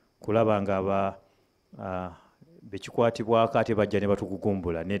kututaataaganya kulaba nga bekikwatibwako ate bajja ne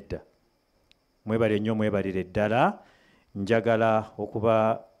batugugumbula. Nedda. Mwebale nnyo, mwebalire ddala. Njagala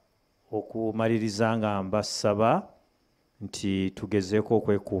okumaliriza nga mbasaba nti tugezeeko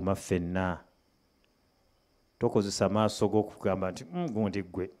okwekuuma ffenna. Tokozesa maaso g'okugamba nti gundi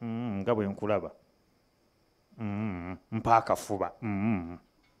ggwe nga bwe nkulaba mpa akafuba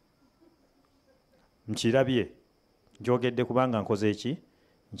nkirabye njogedde kubanga nkoze eki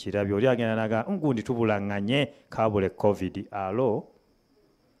nkirabye. Oli agenda naga gundi tubulaŋŋanye kaabule covid. Alo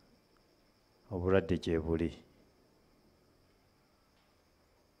obulwadde gye buli.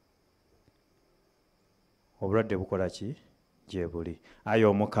 Obulwadde bukola ki? Gye buli. Ayi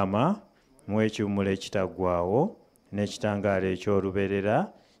Omukama muwe ekiwummulo ekitaggwaawo n'ekitangaala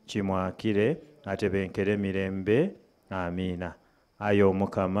eky'olubeerera kimwakire atebenkere mirembe. Amiina. Ayi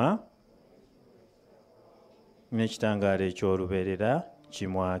Omukama n'ekitangaala eky'olubeerera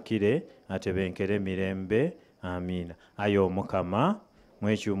kimwakire atebenkere mirembe. Amiina. Ayi Omukama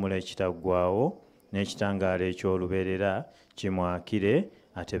muwe ekiwummulo ekitaggwaawo n'ekitangaala eky'olubeerera kimwakire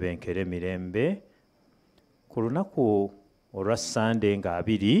atebenkere mirembe. Ku lunaku olwa Sande nga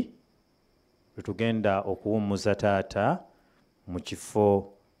 2 lwe tugenda okuwummuza taata mu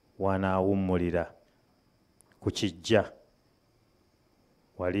kifo wanaawummulira ku Kijja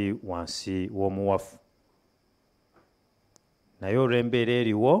wali wansi w'omuwafu. Naye olw'embeera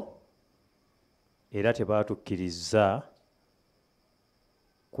eriwo era tebaatukkiriza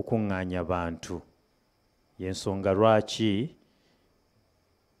kukuŋŋaanya bantu. Y'ensonga lwaki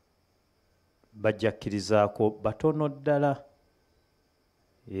bajja kkirizaako batono ddala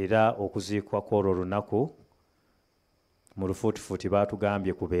era okuziikwa kw'olwo lunaku mu lufuutifuuti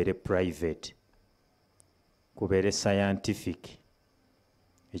baatugambye kubeere private, kubeere scientific.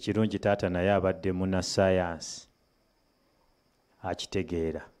 Ekirungi taata naye abadde munnasayansi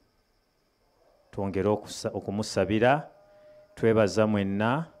akitegeera. Twongere okumusabira. Twebaza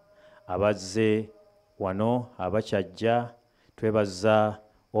mwenna abazze wano abakyajja. Twebaza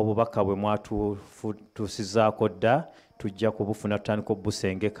obubaka bwe mwatuusizaako dda. Tujja kubufuna tutandika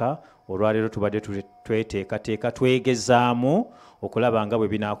obusengeka. Olwaleero tubadde tweteekateeka twegezaamu okulaba nga bwe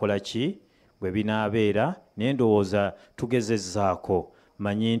binaakola ki, bwe binaabeera. Naye ndowooza tugezezzaako.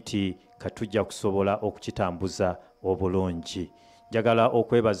 Manyi nti katujja kusobola okukitambuza obulungi. Njagala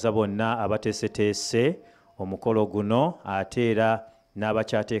okwebaza bonna abateeseteese omukolo guno ate era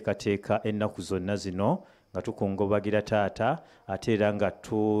n'abakyateekateeka ennaku zonna zino nga tukungubagira taata ate era nga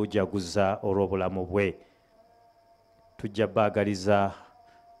tujaguza olw'obulamu bwe. Tujja baagaliza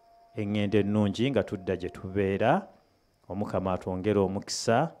eŋŋendo ennungi nga tudda gye tubeera. Omukama atwongere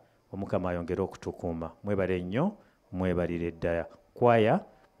omukisa, Omukama ayongere okutukuuma. Mwebale nnyo, mwebalire ddala. Kwaya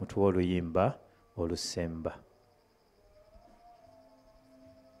mutuwe oluyimba olusemba.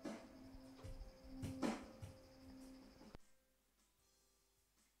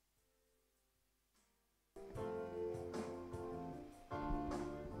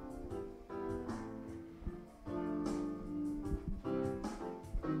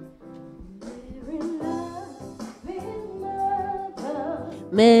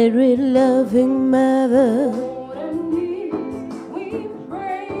 Mary, loving mother,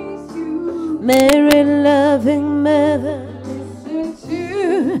 Mary, loving mother, Listen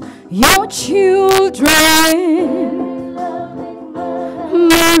to your children.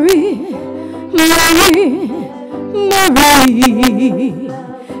 Mary, Mary, Mary, Mary,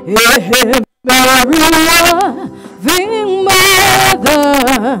 loving mother.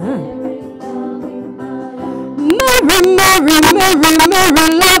 Mary, Mary, Mary, Mary,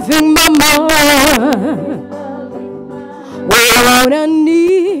 loving mama. We're on our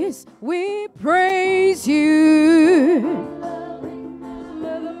knees, we praise you.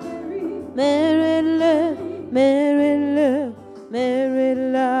 Mary, love, Mary, love, Mary,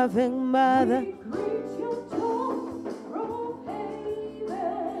 loving mother.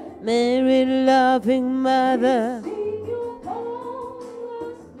 Mary, loving mother.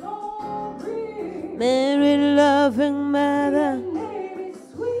 Mary, loving mother.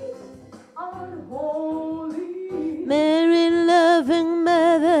 Mary, loving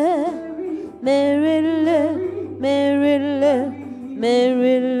mother. Mary, love, Mary, love,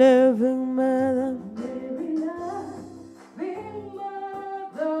 Mary, loving mother.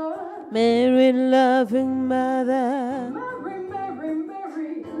 Mary, loving mother.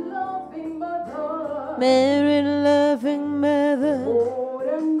 Mary, loving mother.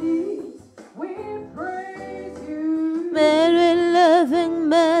 Mary, loving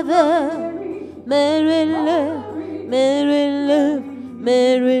mother. Mary, love, Mary, love,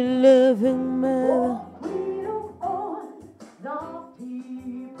 Mary, loving mother.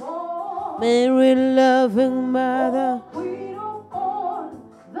 Mary, loving mother.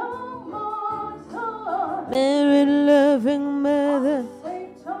 Mary, loving mother.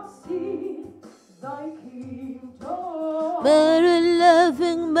 Mary,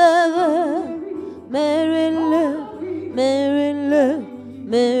 loving mother. Mary, love, Mary, love,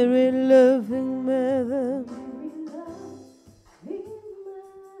 Mary, loving mother.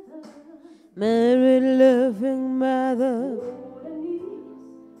 Mary, loving mother.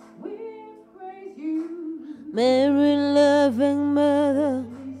 Mary, loving mother.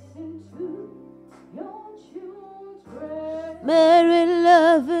 Mary,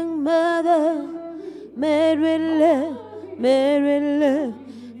 loving mother. Mary, love, Mary, love,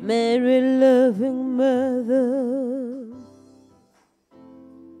 Mary, loving mother.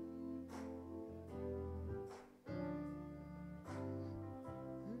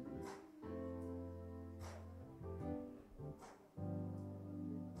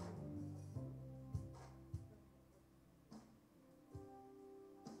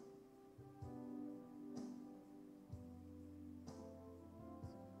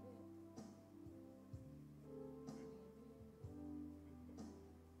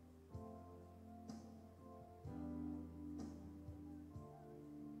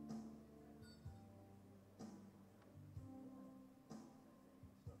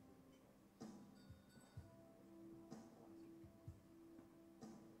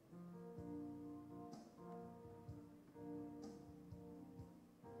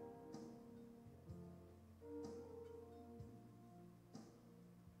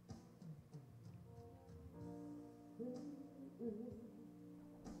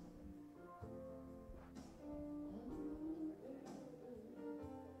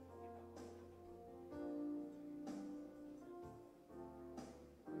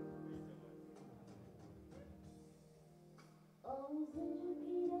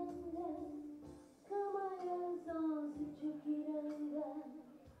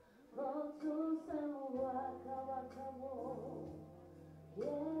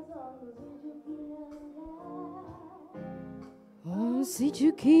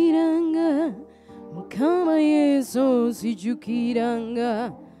 Sijukiranga, Mukama Yesu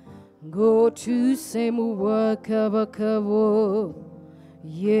sijukiranga, go to semu wakabakabo,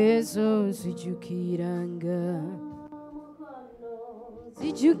 Yesu sijukiranga.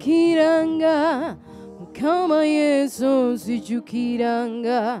 Sijukiranga, Mukama Yesu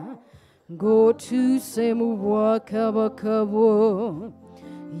sijukiranga, ng'otuuse mu bwakabaka bwo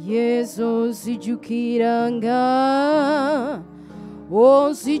yesu onzijukiranga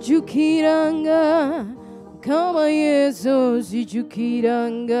onzijukiranga Mukama yesu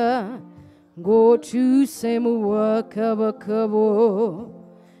onzijukiranga ng'otuuse mu bwakabaka bwo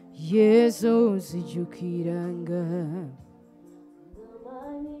yesu onzijukiranga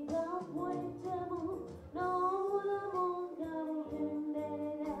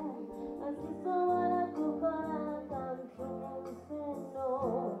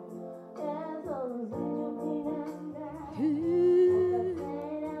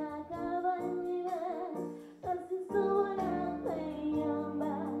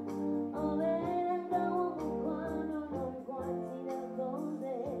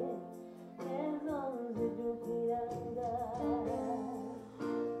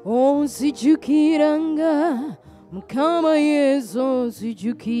onzijukiranga Mukama yesu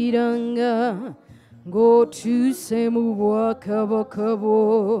onzijukiranga ng'otuuse mu bwakabaka bwo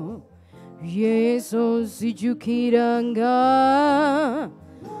yesu onzijukiranga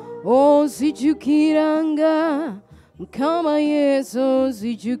onzijukiranga Mukama yesu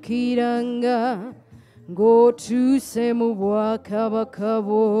onzijukiranga ng'otuuse mu bwakabaka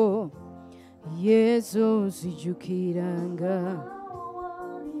bwo yesu onzijukiranga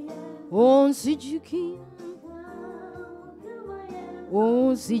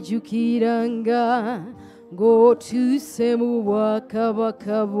onzijukiranga ng'otuuse mu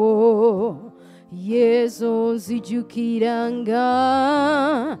bwakabaka bwo yesu onzijukiranga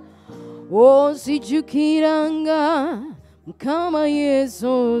onzijukiranga Mukama yesu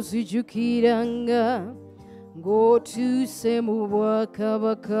onzijukiranga ng'otuuse mu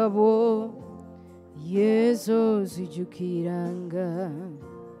bwakabaka bwo yesu onzijukiranga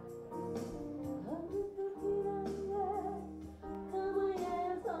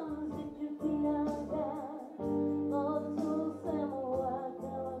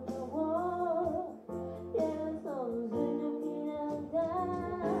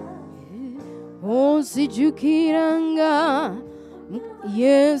onzijukiranga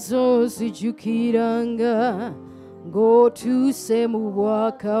yesu onzijukiranga ng'otuuse mu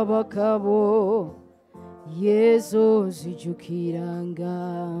bwakabaka bwo yesu onzijukiranga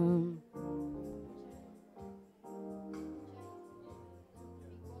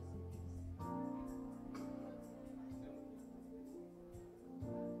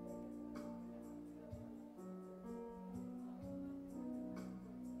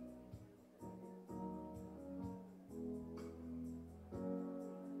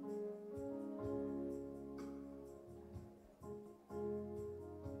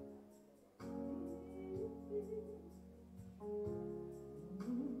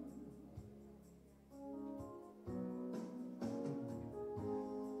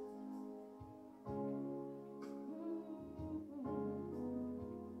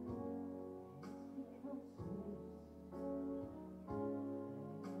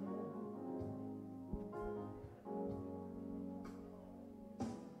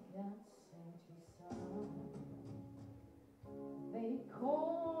They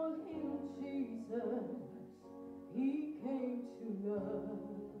call him Jesus. He came to love.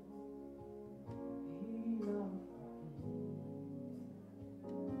 He loved me.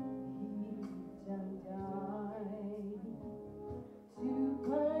 He lived and died to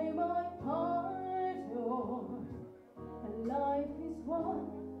pay my pardon. And life is one,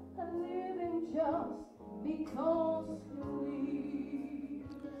 and living just because he lives.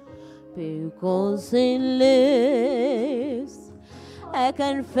 because he lives I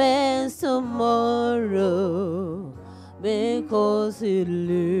confess tomorrow because he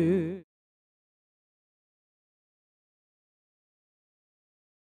lives.